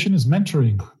indication is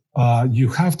mentoring. You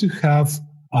have to have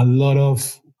a lot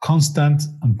of constant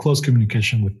and close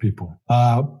communication with people.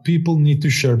 People need to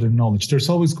share their knowledge. There's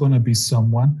always going to be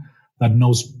someone that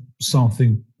knows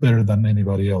something better than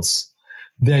anybody else.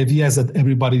 The idea is that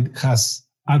everybody has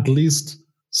at least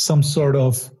some sort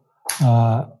of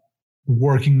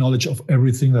working knowledge of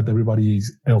everything that everybody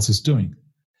else is doing.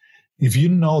 If you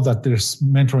know that there's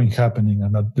mentoring happening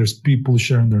and that there's people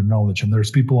sharing their knowledge and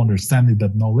there's people understanding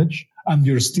that knowledge, and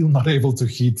you're still not able to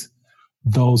hit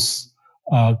those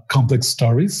complex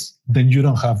stories, then you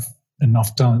don't have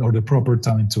enough talent or the proper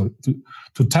talent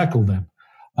to tackle them.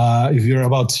 If you're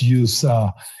about to use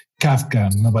Kafka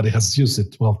and nobody has used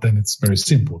it, well, then it's very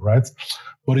simple, right?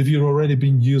 But if you've already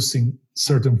been using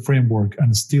certain framework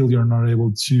and still you're not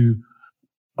able to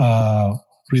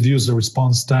reduce the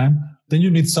response time, then you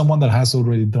need someone that has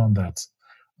already done that.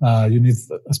 You need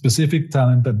a specific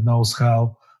talent that knows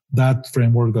how that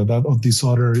framework or this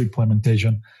other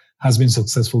implementation has been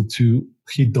successful to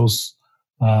hit those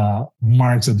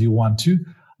marks that you want to.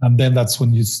 And then that's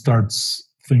when you start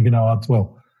thinking about,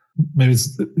 well, maybe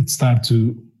it's time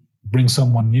to bring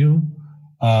someone new,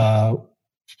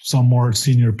 some more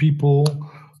senior people,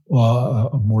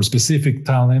 more specific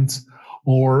talent,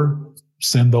 or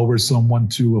send over someone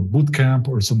to a boot camp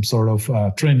or some sort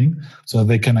of training so that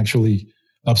they can actually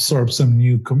absorb some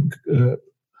new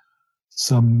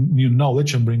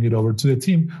knowledge and bring it over to the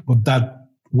team. But that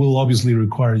will obviously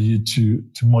require you to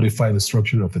modify the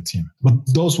structure of the team. But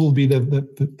those will be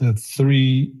the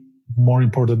three more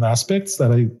important aspects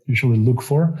that I usually look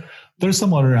for. There's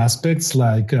some other aspects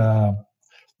like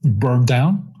burn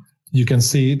down. You can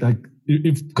see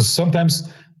because sometimes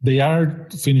they are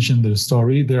finishing their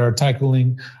story. They are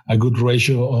tackling a good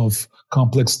ratio of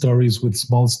complex stories with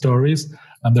small stories,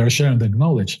 and they're sharing their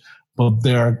knowledge. but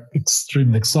they are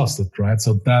extremely exhausted, right?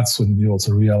 So that's when you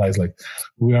also realize, like,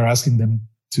 we are asking them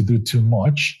to do too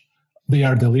much. They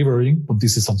are delivering, but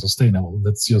this is unsustainable.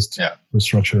 Let's just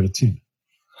restructure the team.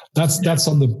 That's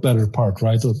on the better part,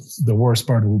 right? The worst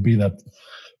part will be that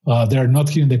they are not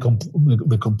hitting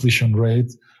the completion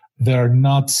rate. They're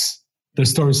not. Their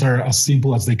stories are as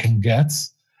simple as they can get,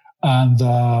 and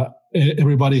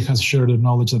everybody has shared the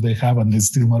knowledge that they have, and they're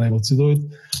still not able to do it.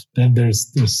 Then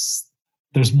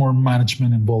there's more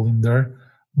management involved in there.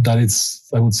 That it's,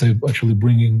 I would say, actually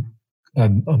bringing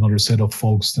another set of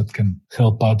folks that can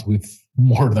help out with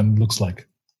more than it looks like.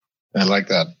 I like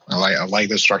that. I like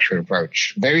the structured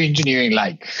approach. Very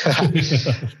engineering-like.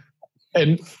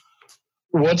 And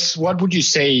what would you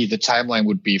say the timeline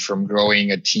would be from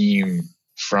growing a team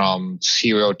from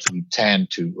 0 to 10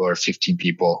 to or 15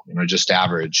 people? Just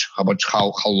average. How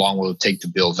long will it take to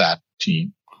build that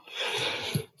team?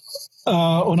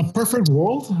 On a perfect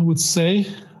world, I would say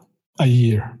a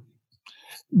year,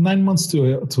 9 months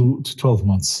to 12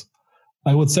 months.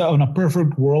 I would say on a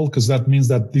perfect world, because that means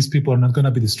that these people are not going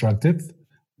to be distracted.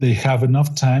 They have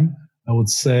enough time. I would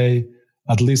say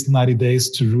at least 90 days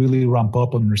to really ramp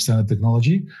up and understand the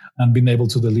technology and being able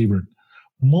to deliver.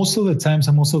 Most of the times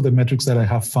and most of the metrics that I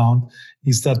have found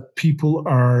is that people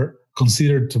are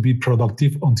considered to be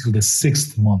productive until the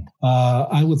 6th month.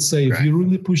 I would say if you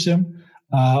really push them,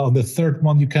 on the 3rd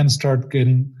month, you can start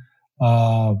getting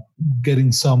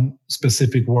some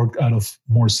specific work out of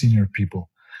more senior people.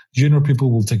 Junior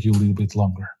people will take you a little bit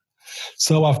longer.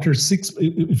 So after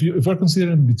if you're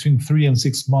considering between 3 and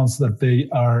 6 months that they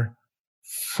are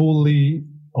fully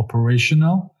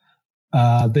operational,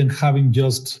 then having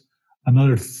just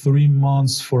another 3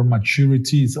 months for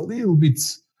maturity is a little bit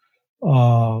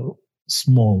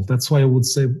small. That's why I would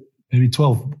say maybe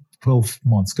 12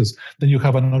 months, because then you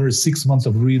have another 6 months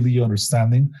of really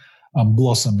understanding and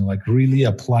blossoming, like really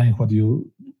applying what you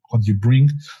bring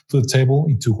to the table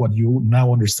into what you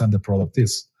now understand the product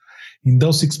is. In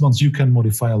those 6 months, you can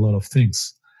modify a lot of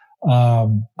things.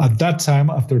 At that time,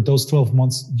 after those 12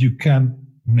 months, you can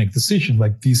make decisions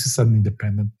like this is an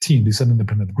independent team, this is an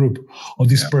independent group, or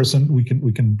this person, we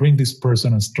can bring this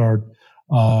person and start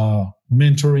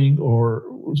mentoring or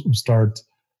start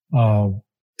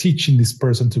teaching this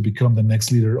person to become the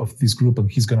next leader of this group,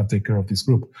 and he's going to take care of this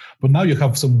group. But now you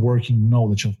have some working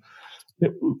knowledge of,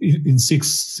 in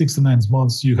 6 to 9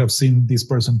 months, you have seen this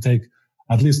person take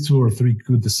at least 2 or 3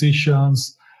 good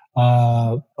decisions,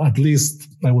 at least,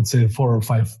 I would say, 4 or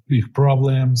 5 big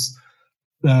problems.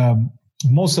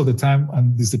 Most of the time,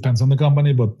 and this depends on the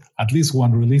company, but at least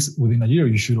one release within a year,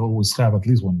 you should always have at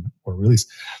least one release.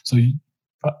 So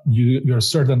you're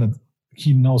certain that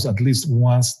he knows at least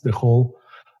once the whole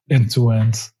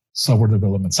end-to-end software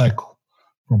development cycle,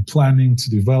 from planning to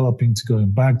developing to going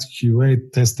back to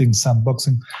QA, testing,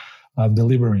 sandboxing,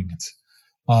 delivering it.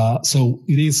 So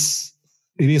it is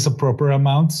a proper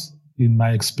amount in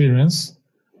my experience.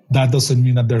 That doesn't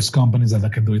mean that there's companies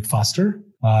that can do it faster,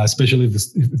 especially if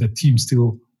the team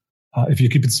still, if you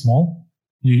keep it small,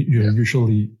 you're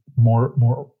usually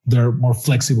they're more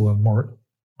flexible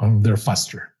and they're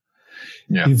faster.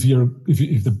 Yeah.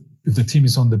 If the team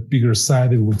is on the bigger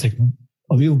side, it will take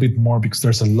a little bit more because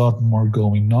there's a lot more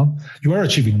going on. You are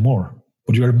achieving more,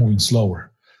 but you are moving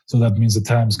slower. So that means the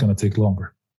time is going to take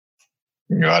longer.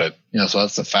 Got it. Yeah. So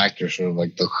that's the factor, sort of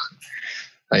like the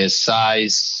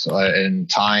size and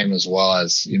time as well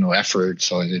as, effort.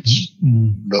 So it's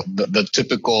the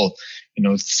typical,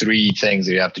 3 things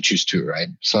that you have to choose to, right?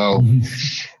 So,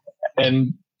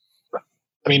 and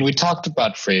I mean, we talked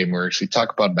about frameworks, we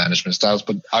talked about management styles,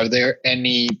 but are there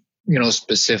any,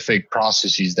 specific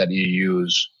processes that you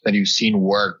use that you've seen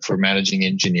work for managing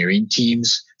engineering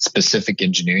teams, specific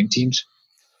engineering teams?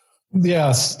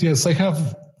 Yes. I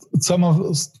have some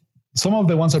of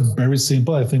the ones are very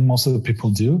simple. I think most of the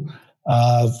people do.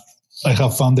 I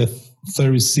have found that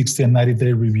 30, 60, and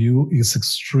 90-day review is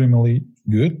extremely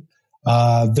good.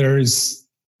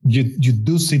 You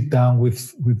do sit down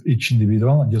with each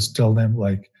individual and just tell them,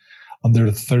 like, on their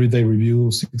 30-day review,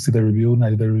 60-day review,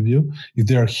 90-day review, if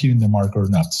they are hitting the mark or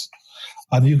not.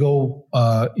 And you go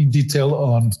in detail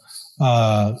on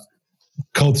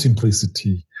code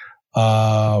simplicity,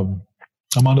 amount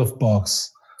of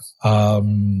bugs,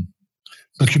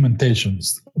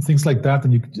 documentations, things like that.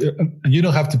 And you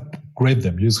don't have to grade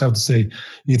them. You just have to say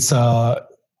it's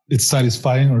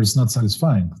satisfying or it's not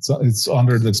satisfying. It's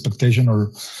under the expectation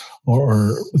or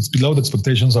it's below the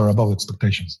expectations or above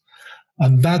expectations.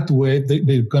 And that way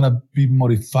they're going to be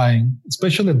modifying,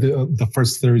 especially the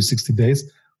first 30, 60 days.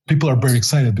 People are very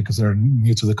excited because they're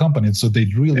new to the company. So they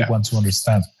really want to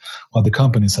understand what the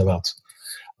company is about.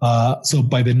 So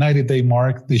by the 90-day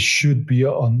mark, they should be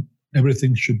on,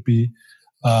 everything should be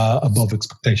above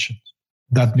expectations.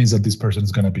 That means that this person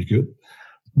is going to be good.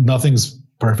 Nothing's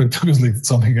perfect. Obviously,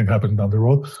 something can happen down the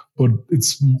road, but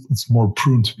it's more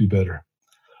prone to be better.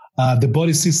 The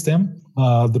body system.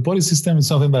 The body system is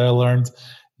something that I learned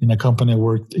in a company I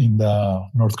worked in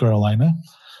North Carolina.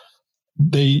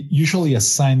 They usually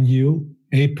assign you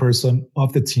a person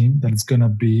of the team that is going to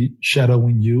be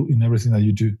shadowing you in everything that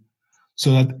you do,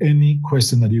 so that any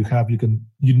question that you have, you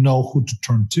know who to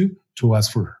turn to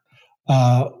ask for.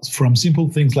 From simple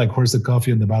things like where's the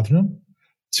coffee in the bathroom,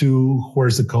 to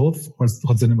where's the code, what's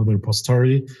the name of the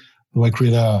repository, do I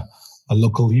create a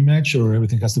local image, or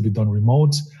everything has to be done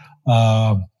remote?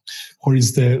 Where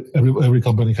is every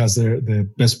company has the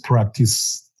best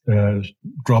practice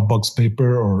Dropbox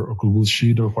paper or Google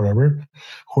Sheet or whatever.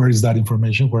 Where is that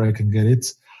information, where I can get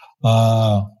it?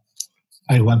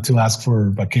 I want to ask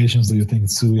for vacations. Do you think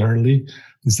it's too early?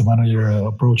 Is the manager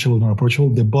approachable, not approachable?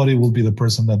 The body will be the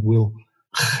person that will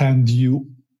hand you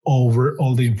over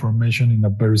all the information in a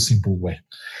very simple way.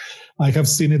 I have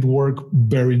seen it work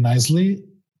very nicely,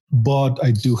 but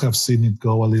I do have seen it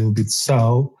go a little bit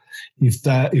south if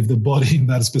the body in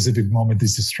that specific moment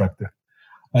is distracted.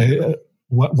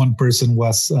 One person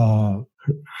was,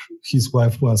 his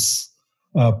wife was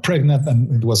pregnant,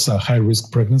 and it was a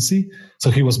high-risk pregnancy,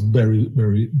 so he was very,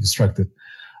 very distracted.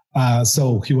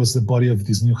 So he was the body of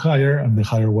this new hire, and the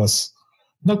hire was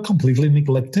not completely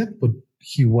neglected, but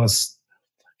he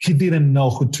didn't know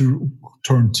who to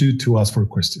turn to ask for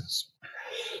questions.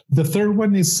 The third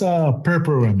one is pair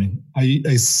programming.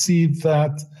 I see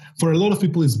that for a lot of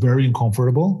people it's very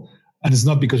uncomfortable, and it's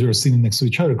not because you're sitting next to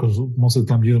each other, because most of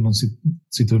the time you don't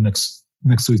sit next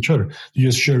to each other. You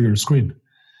just share your screen.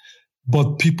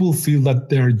 But people feel that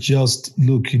they're just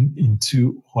looking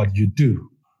into what you do.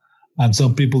 And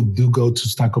some people do go to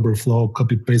Stack Overflow,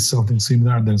 copy paste something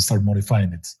similar, and then start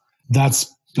modifying it.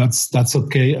 That's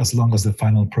okay as long as the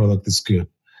final product is good.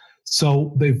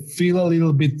 So they feel a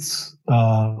little bit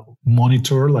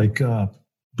monitor, like a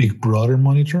Big Brother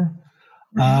monitor.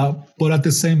 But at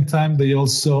the same time, they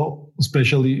also,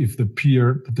 especially if the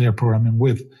peer that they are programming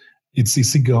with, it's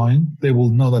easygoing, they will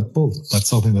know that, that's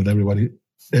something that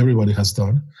everybody has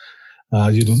done.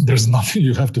 There's nothing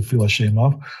you have to feel ashamed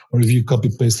of. Or if you copy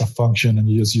paste a function and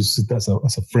you just use it as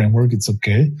a framework, it's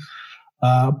okay.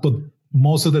 But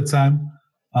most of the time,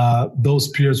 those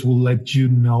peers will let you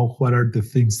know what are the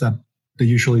things that they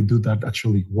usually do that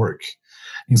actually work.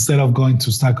 Instead of going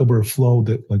to Stack Overflow,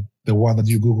 the one that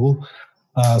you Google,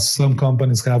 some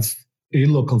companies have a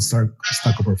local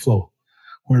Stack Overflow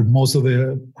where most of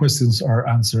the questions are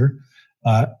answered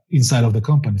inside of the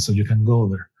company, so you can go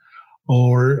there.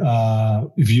 Or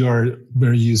if you are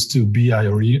very used to BI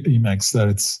or Emacs, that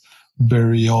it's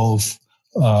very old,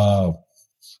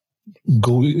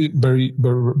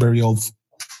 very old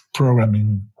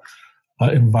programming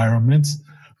environment.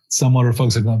 Some other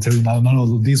folks are going to tell you,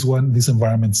 no, this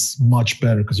environment's much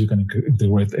better because you can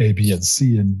integrate A, B, and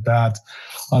C and that.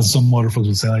 Some other folks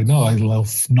will say, like, no, I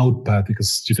love Notepad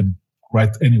because you can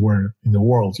write anywhere in the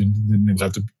world. You didn't even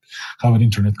have to have an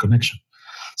internet connection.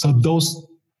 So those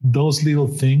little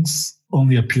things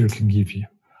only a peer can give you.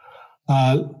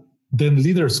 Then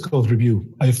leaders code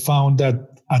review. I found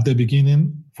that at the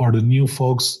beginning, for the new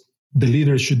folks, the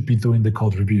leader should be doing the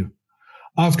code review.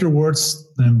 Afterwards,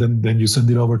 then you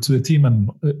send it over to the team, and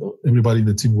everybody in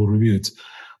the team will review it.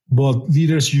 But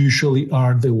leaders usually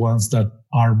are the ones that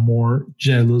are more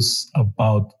jealous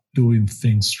about doing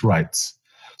things right.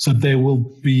 So they will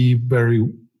be very,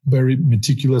 very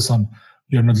meticulous on,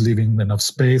 you're not leaving enough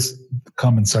space,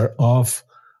 comments are off,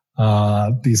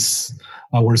 our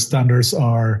standards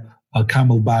are a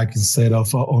camelback instead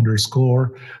of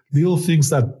underscore. Little things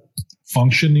that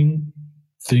functioning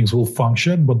things will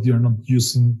function, but you're not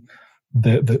using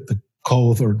the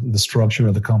code or the structure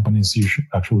that the company is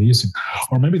actually using.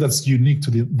 Or maybe that's unique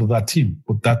to that team,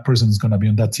 but that person is going to be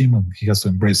on that team and he has to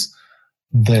embrace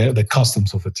the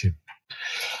customs of the team.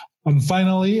 And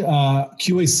finally,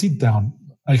 QA sit down.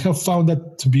 I have found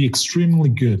that to be extremely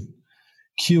good.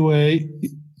 QA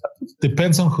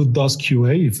depends on who does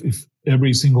QA. If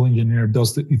every single engineer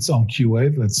does its own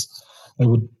QA, I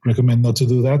would recommend not to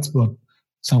do that, but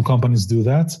some companies do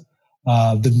that.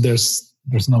 Then there's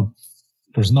no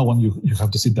one you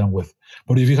have to sit down with.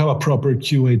 But if you have a proper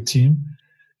QA team,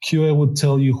 QA would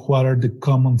tell you what are the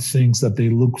common things that they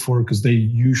look for, because they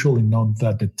usually know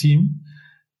that the team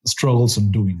struggles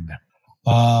on doing them.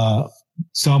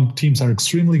 Some teams are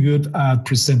extremely good at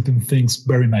presenting things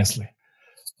very nicely,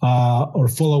 or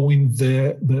following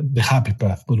the happy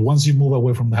path. But once you move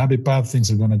away from the happy path,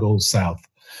 things are going to go south.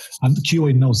 And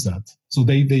QA knows that. So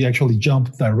they actually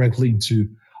jump directly into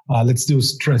let's do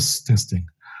stress testing,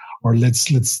 or let's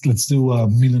do a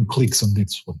million clicks on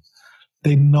this one.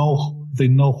 They know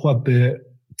what the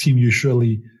team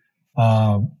usually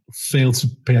fails to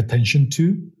pay attention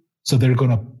to, so they're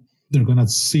gonna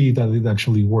see that it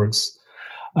actually works.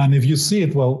 And if you see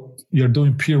it, well, you're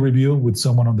doing peer review with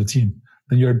someone on the team,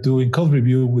 then you're doing code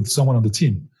review with someone on the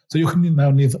team. So you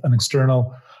now need an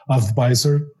external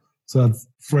advisor, so that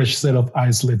fresh set of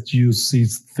eyes let you see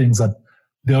things that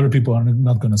the other people are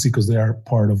not going to see because they are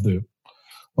part of that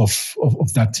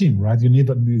team, right? You need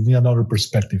another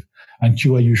perspective, and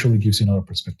QA usually gives you another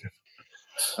perspective.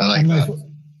 I like that.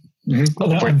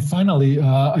 And finally,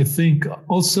 I think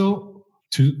also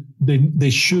they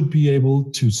should be able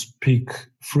to speak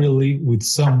freely with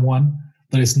someone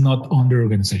that is not on the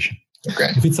organization.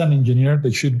 Okay. If it's an engineer,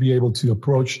 they should be able to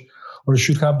approach, or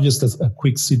should have just a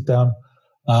quick sit down,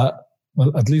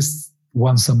 at least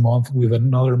once a month with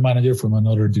another manager from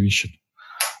another division.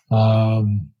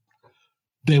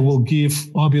 They will give,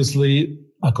 obviously,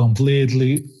 a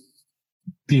completely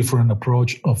different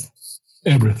approach of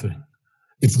everything.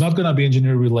 It's not going to be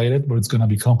engineer related, but it's going to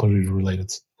be company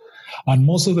related. And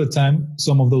most of the time,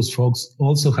 some of those folks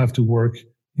also have to work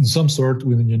in some sort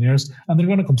with engineers, and they're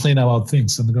going to complain about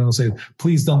things, and they're going to say,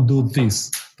 please don't do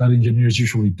this that engineers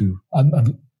usually do.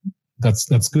 And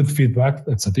that's good feedback.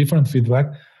 That's a different feedback.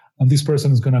 And this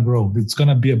person is going to grow. It's going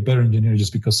to be a better engineer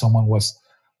just because someone was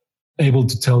able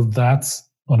to tell that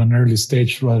on an early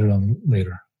stage rather than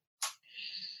later.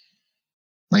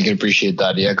 I can appreciate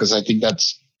that. Yeah. Cause I think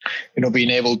that's, being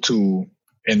able to,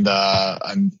 in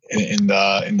the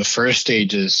first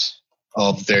stages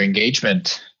of their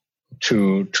engagement,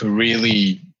 to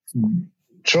really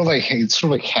it's sort of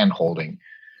like hand holding,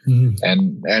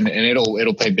 and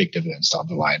it'll pay big dividends down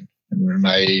the line. And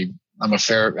I'm a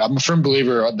firm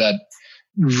believer that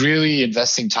really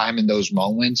investing time in those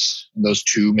moments, those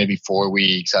 2, maybe 4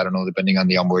 weeks, I don't know, depending on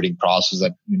the onboarding process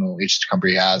that each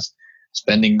company has,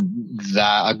 spending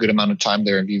a good amount of time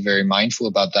there and be very mindful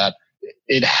about that.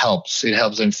 It helps. It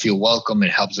helps them feel welcome.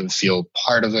 It helps them feel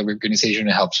part of the organization.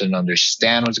 It helps them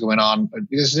understand what's going on.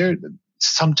 Because there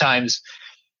sometimes,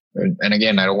 and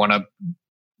again, I don't want to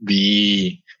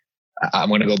I'm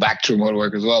going to go back to remote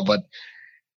work as well, but,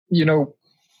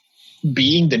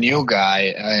 being the new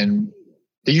guy, and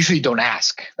they usually don't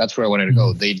ask. That's where I wanted to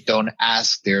go. They don't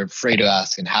ask. They're afraid to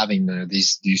ask, and having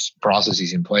these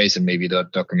processes in place, and maybe the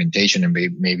documentation, and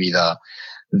maybe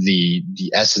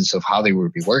the essence of how they will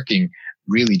be working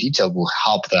really detailed will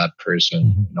help that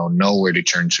person know where to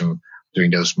turn to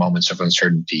during those moments of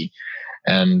uncertainty.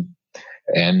 And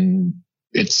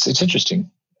it's interesting.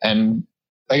 And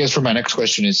I guess for my next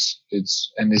question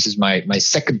and this is my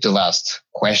second to last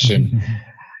question,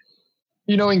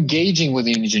 engaging with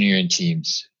the engineering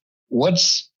teams, what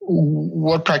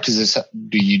practices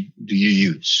do you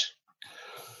use?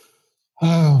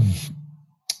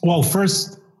 Well,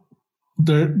 first,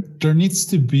 there needs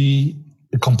to be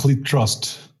a complete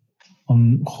trust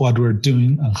on what we're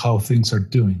doing and how things are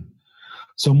doing.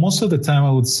 So most of the time,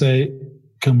 I would say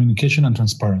communication and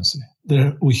transparency.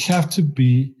 We have to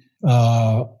be,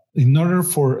 in order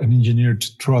for an engineer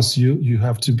to trust you, you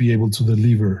have to be able to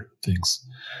deliver things,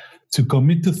 to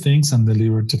commit to things and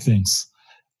deliver to things.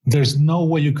 There's no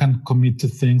way you can commit to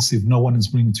things if no one is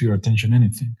bringing to your attention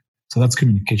anything. So that's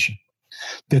communication.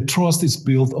 The trust is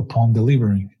built upon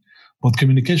delivering. But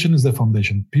communication is the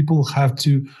foundation. People have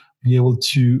to be able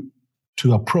to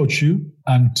approach you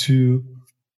and to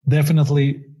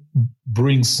definitely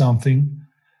bring something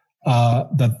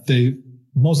that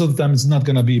most of the time it's not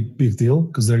going to be a big deal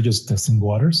because they're just testing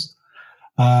waters.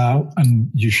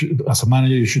 And you should, as a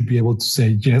manager, you should be able to say,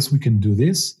 yes, we can do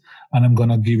this, and I'm going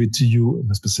to give it to you in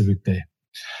a specific day.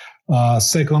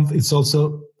 Second, it's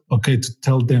also okay to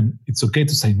tell them it's okay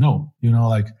to say no.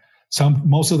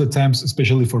 Most of the times,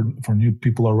 especially for new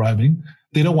people arriving,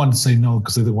 they don't want to say no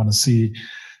because they don't want to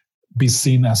be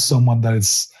seen as someone that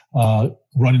is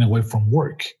running away from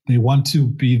work. They want to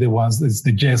be the ones that's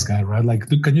the yes guy, right? Like,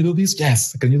 can you do this?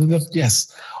 Yes. Can you do that?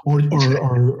 Yes. Or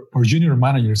junior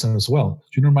managers as well.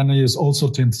 Junior managers also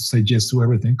tend to say yes to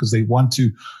everything because they want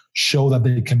to show that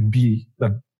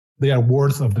that they are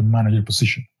worth of the manager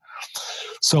position.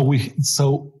 So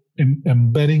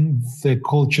embedding the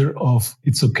culture of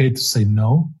it's okay to say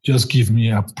no, just give me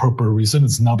a proper reason.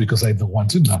 It's not because I don't want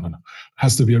to. No. It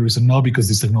has to be a reason. No, because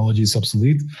this technology is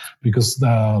obsolete, because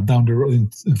down the road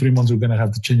in 3 months, we're going to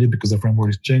have to change it because the framework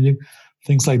is changing.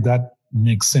 Things like that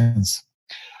make sense.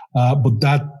 But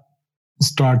that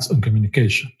starts on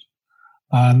communication.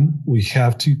 And we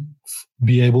have to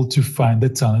be able to find the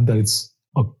talent that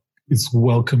it's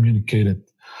well communicated,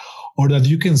 or that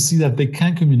you can see that they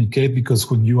can communicate,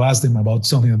 because when you ask them about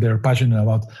something that they're passionate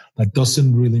about, that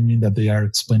doesn't really mean that they are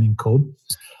explaining code.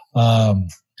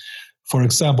 For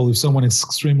example, if someone is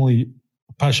extremely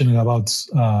passionate about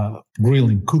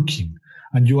grilling, cooking,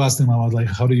 and you ask them about like,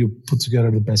 how do you put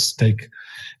together the best steak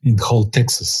in whole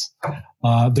Texas?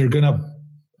 They're gonna,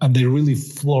 and they really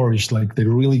flourish, like they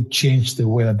really change the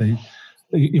way that they,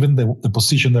 even the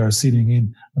position they are sitting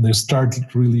in, and they start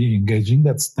really engaging.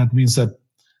 That means that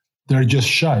they're just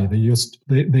shy.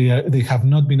 They have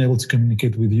not been able to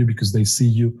communicate with you because they see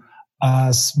you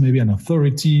as maybe an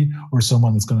authority or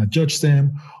someone that's going to judge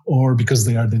them, or because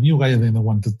they are the new guy and they don't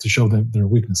want to show them their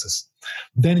weaknesses.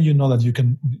 Then you know that you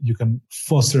can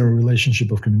foster a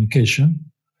relationship of communication,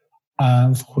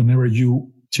 and whenever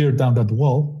you tear down that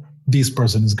wall, this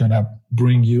person is going to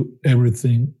bring you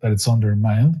everything that it's on their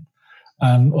mind,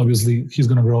 and obviously he's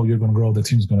going to grow, you're going to grow, the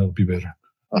team's going to be better.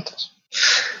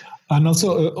 And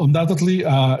also, undoubtedly,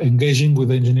 engaging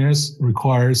with engineers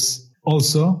requires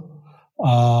also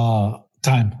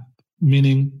time.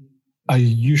 Meaning,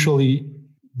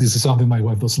 this is something my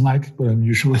wife doesn't like, but I'm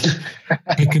usually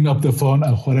picking up the phone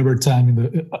at whatever time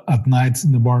at night,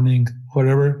 in the morning,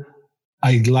 whatever.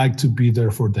 I like to be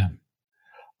there for them.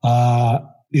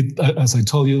 As I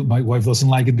told you, my wife doesn't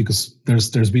like it because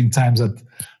there's been times that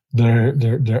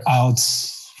they're out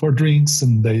for drinks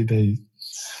and they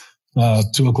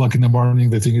 2:00 in the morning,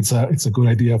 they think it's a good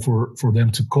idea for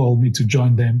them to call me to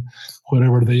join them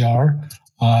wherever they are,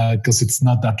 because it's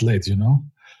not that late,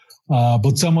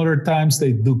 but some other times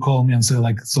they do call me and say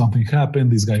like, something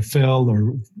happened, this guy fell,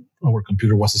 or our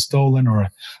computer was stolen, or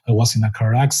I was in a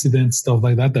car accident, stuff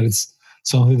like that. That it's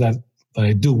something that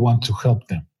I do want to help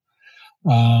them.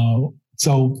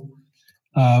 So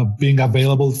being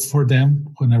available for them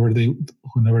whenever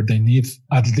they need,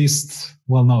 at least,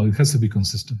 well, no, it has to be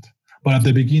consistent. But at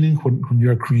the beginning, when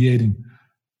you're creating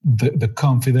the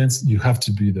confidence, you have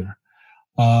to be there.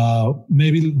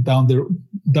 Maybe down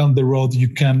the road, you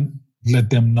can let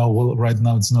them know, well, right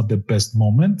now it's not the best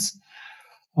moment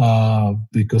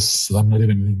because I'm not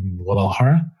even in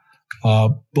Guadalajara,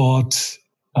 but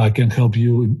I can help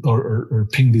you or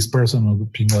ping this person or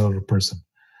ping another person.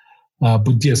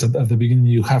 But yes, at the beginning,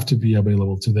 you have to be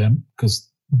available to them because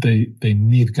they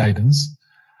need guidance.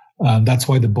 And that's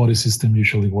why the buddy system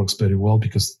usually works very well,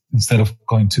 because instead of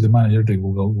going to the manager, they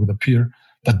will go with a peer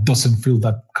that doesn't feel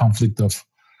that conflict of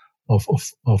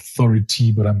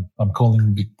authority. But I'm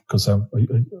calling because I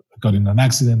got in an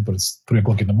accident, but it's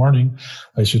 3:00 in the morning.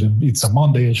 It's a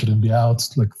Monday. I shouldn't be out.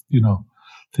 Like,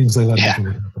 things like that.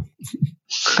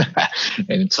 Yeah.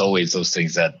 And it's always those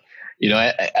things that,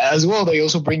 as well, they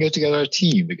also bring you together a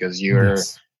team, because you're,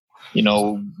 Yes.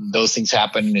 Those things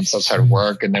happen in outside of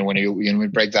work. And then when you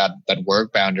break that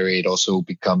work boundary, it also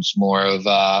becomes more of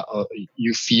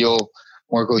you feel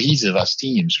more cohesive as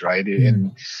teams, right?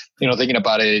 And, thinking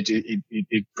about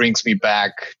it brings me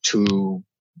back to,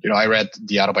 I read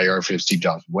the autobiography of Steve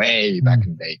Jobs way back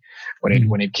in the day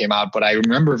when it came out. But I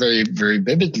remember very, very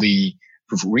vividly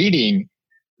reading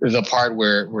the part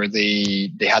where they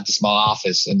had the small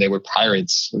office and they were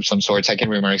pirates of some sorts. I can't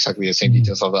remember exactly the same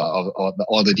details of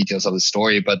all the details of the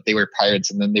story, but they were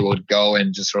pirates, and then they would go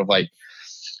and just sort of like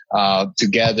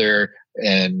together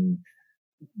and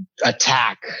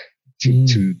attack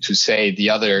to say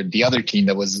the other team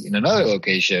that was in another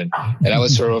location, and that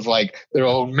was sort of like their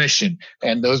own mission,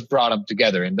 and those brought them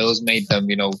together, and those made them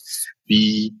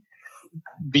be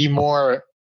more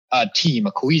a team,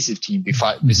 a cohesive team,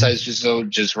 besides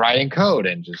just writing code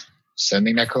and just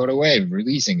sending that code away,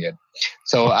 releasing it.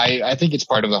 So I think it's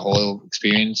part of the whole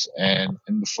experience, and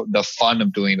the fun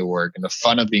of doing the work, and the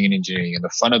fun of being in engineering, and the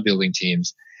fun of building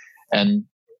teams. And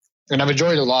I've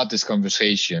enjoyed a lot this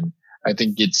conversation. I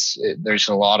think there's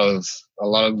a lot of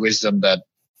wisdom that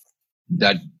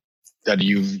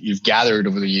you've gathered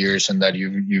over the years, and that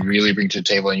you really bring to the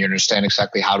table, and you understand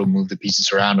exactly how to move the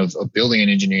pieces around of building an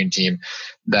engineering team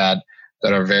that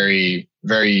are very,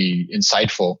 very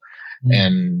insightful.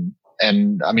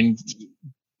 And I mean,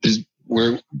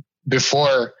 we're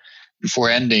before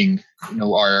ending,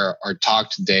 our talk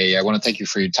today, I want to thank you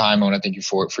for your time. I want to thank you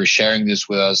for sharing this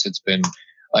with us. It's been,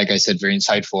 like I said, very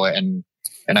insightful,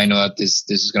 and I know that this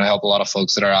is going to help a lot of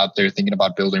folks that are out there thinking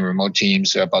about building remote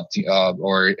teams,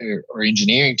 or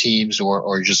engineering teams,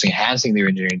 or just enhancing their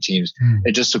engineering teams.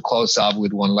 And just to close up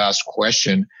with one last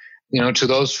question, to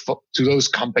those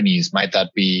companies, might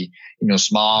that be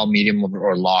small, medium,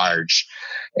 or large,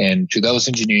 and to those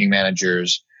engineering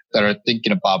managers that are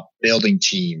thinking about building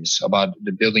teams,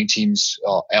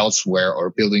 elsewhere,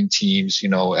 or building teams,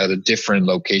 at a different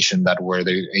location where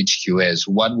their HQ is,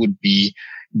 what would be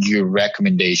your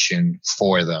recommendation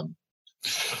for them?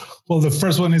 Well, the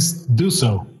first one is do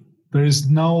so. There is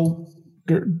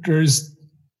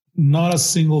not a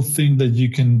single thing that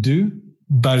you can do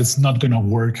that it's not going to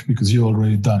work because you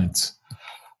already done it.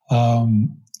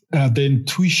 The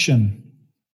intuition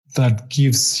that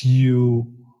gives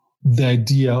you the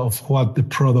idea of what the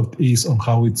product is and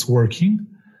how it's working,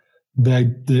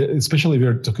 especially if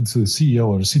you're talking to the CEO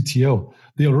or the CTO,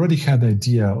 they already had the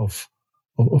idea of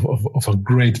a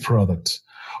great product.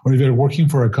 Or if you're working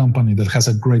for a company that has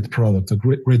a great product,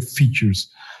 great features,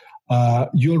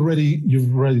 you've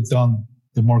already done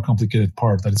the more complicated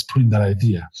part, that is putting that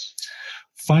idea.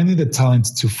 Finding the talent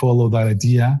to follow that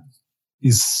idea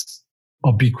is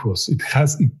ubiquitous. It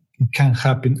can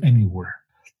happen anywhere.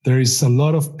 There is a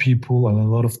lot of people and a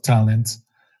lot of talent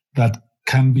that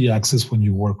can be accessed when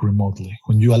you work remotely,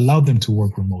 when you allow them to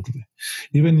work remotely.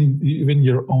 Even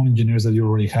your own engineers that you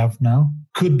already have now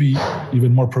could be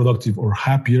even more productive or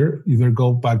happier, either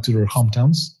go back to their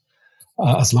hometowns,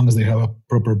 as long as they have a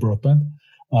proper broadband.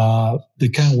 They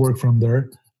can work from there,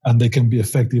 and they can be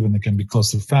effective, and they can be close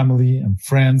to family and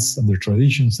friends and their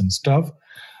traditions and stuff.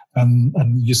 And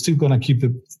you're still going to keep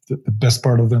the best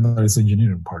part of them, that is the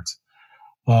engineering part.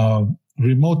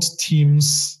 Remote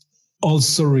teams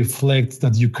also reflect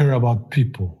that you care about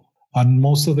people. And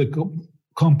most of the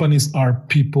companies are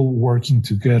people working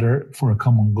together for a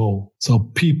common goal. So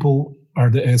people are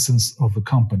the essence of the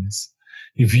companies.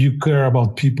 If you care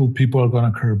about people, people are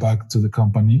going to care back to the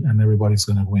company, and everybody's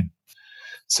going to win.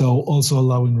 So also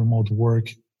allowing remote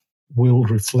work will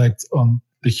reflect on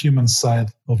the human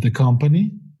side of the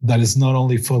company that is not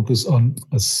only focused on,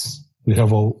 as we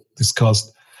have all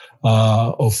discussed,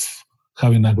 of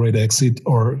having a great exit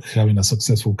or having a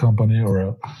successful company or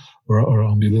an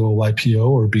unbelievable IPO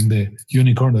or being the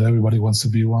unicorn that everybody wants to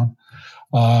be one.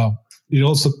 It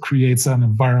also creates an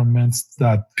environment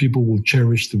that people will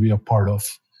cherish to be a part of,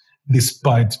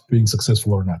 despite being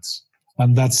successful or not.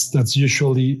 And that's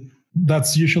usually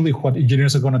what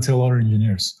engineers are going to tell other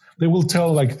engineers. They will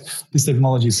tell, like, this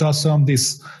technology is awesome,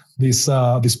 this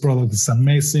product is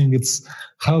amazing. It's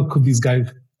how could this guy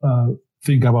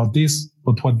think about this?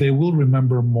 But what they will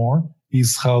remember more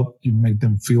is how you make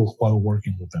them feel while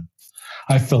working with them.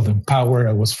 I felt empowered.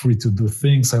 I was free to do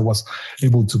things. I was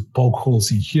able to poke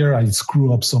holes in here. I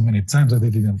screwed up so many times that they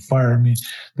didn't fire me.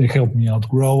 They helped me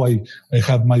outgrow. I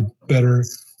had my better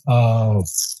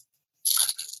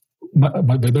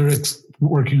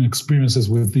working experiences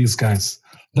with these guys.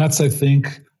 That's, I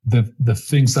think, the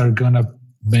things that are gonna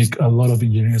make a lot of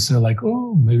engineers say, like,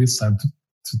 oh, maybe it's time to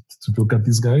look at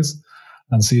these guys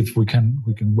and see if we can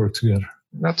work together.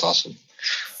 That's awesome.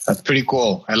 That's pretty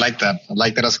cool. I like that. I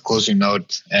like that as a closing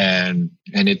note. And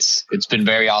it's been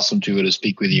very awesome to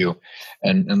speak with you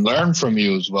and learn from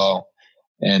you as well.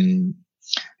 And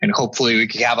hopefully we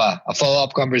can have a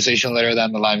follow-up conversation later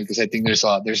down the line, because I think there's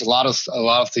a lot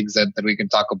of things that we can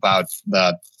talk about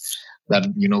that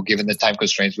given the time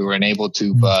constraints we weren't able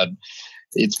to, but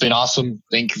it's been awesome.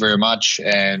 Thank you very much.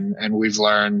 And we've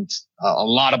learned a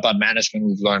lot about management.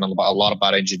 We've learned a lot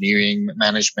about engineering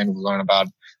management. We've learned about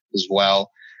as well,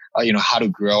 how to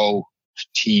grow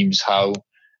teams, how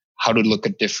to look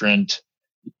at different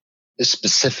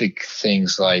specific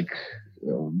things like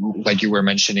you were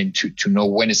mentioning to know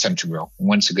when it's time to grow and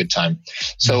when's a good time.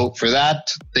 So for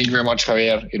that, thank you very much,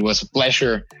 Javier. It was a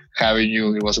pleasure having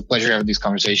you. It was a pleasure having this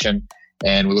conversation,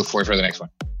 and we look forward for the next one.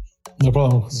 No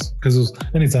problem, because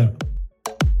anytime.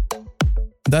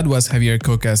 That was Javier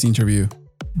Coca's interview.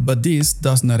 But this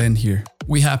does not end here.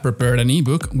 We have prepared an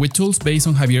ebook with tools based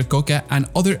on Javier Coca and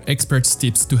other experts'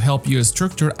 tips to help you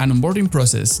structure an onboarding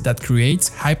process that creates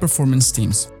high-performance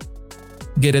teams.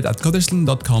 Get it at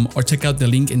codersling.com or check out the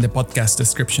link in the podcast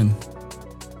description.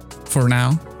 For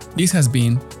now, this has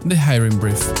been the Hiring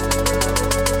Brief.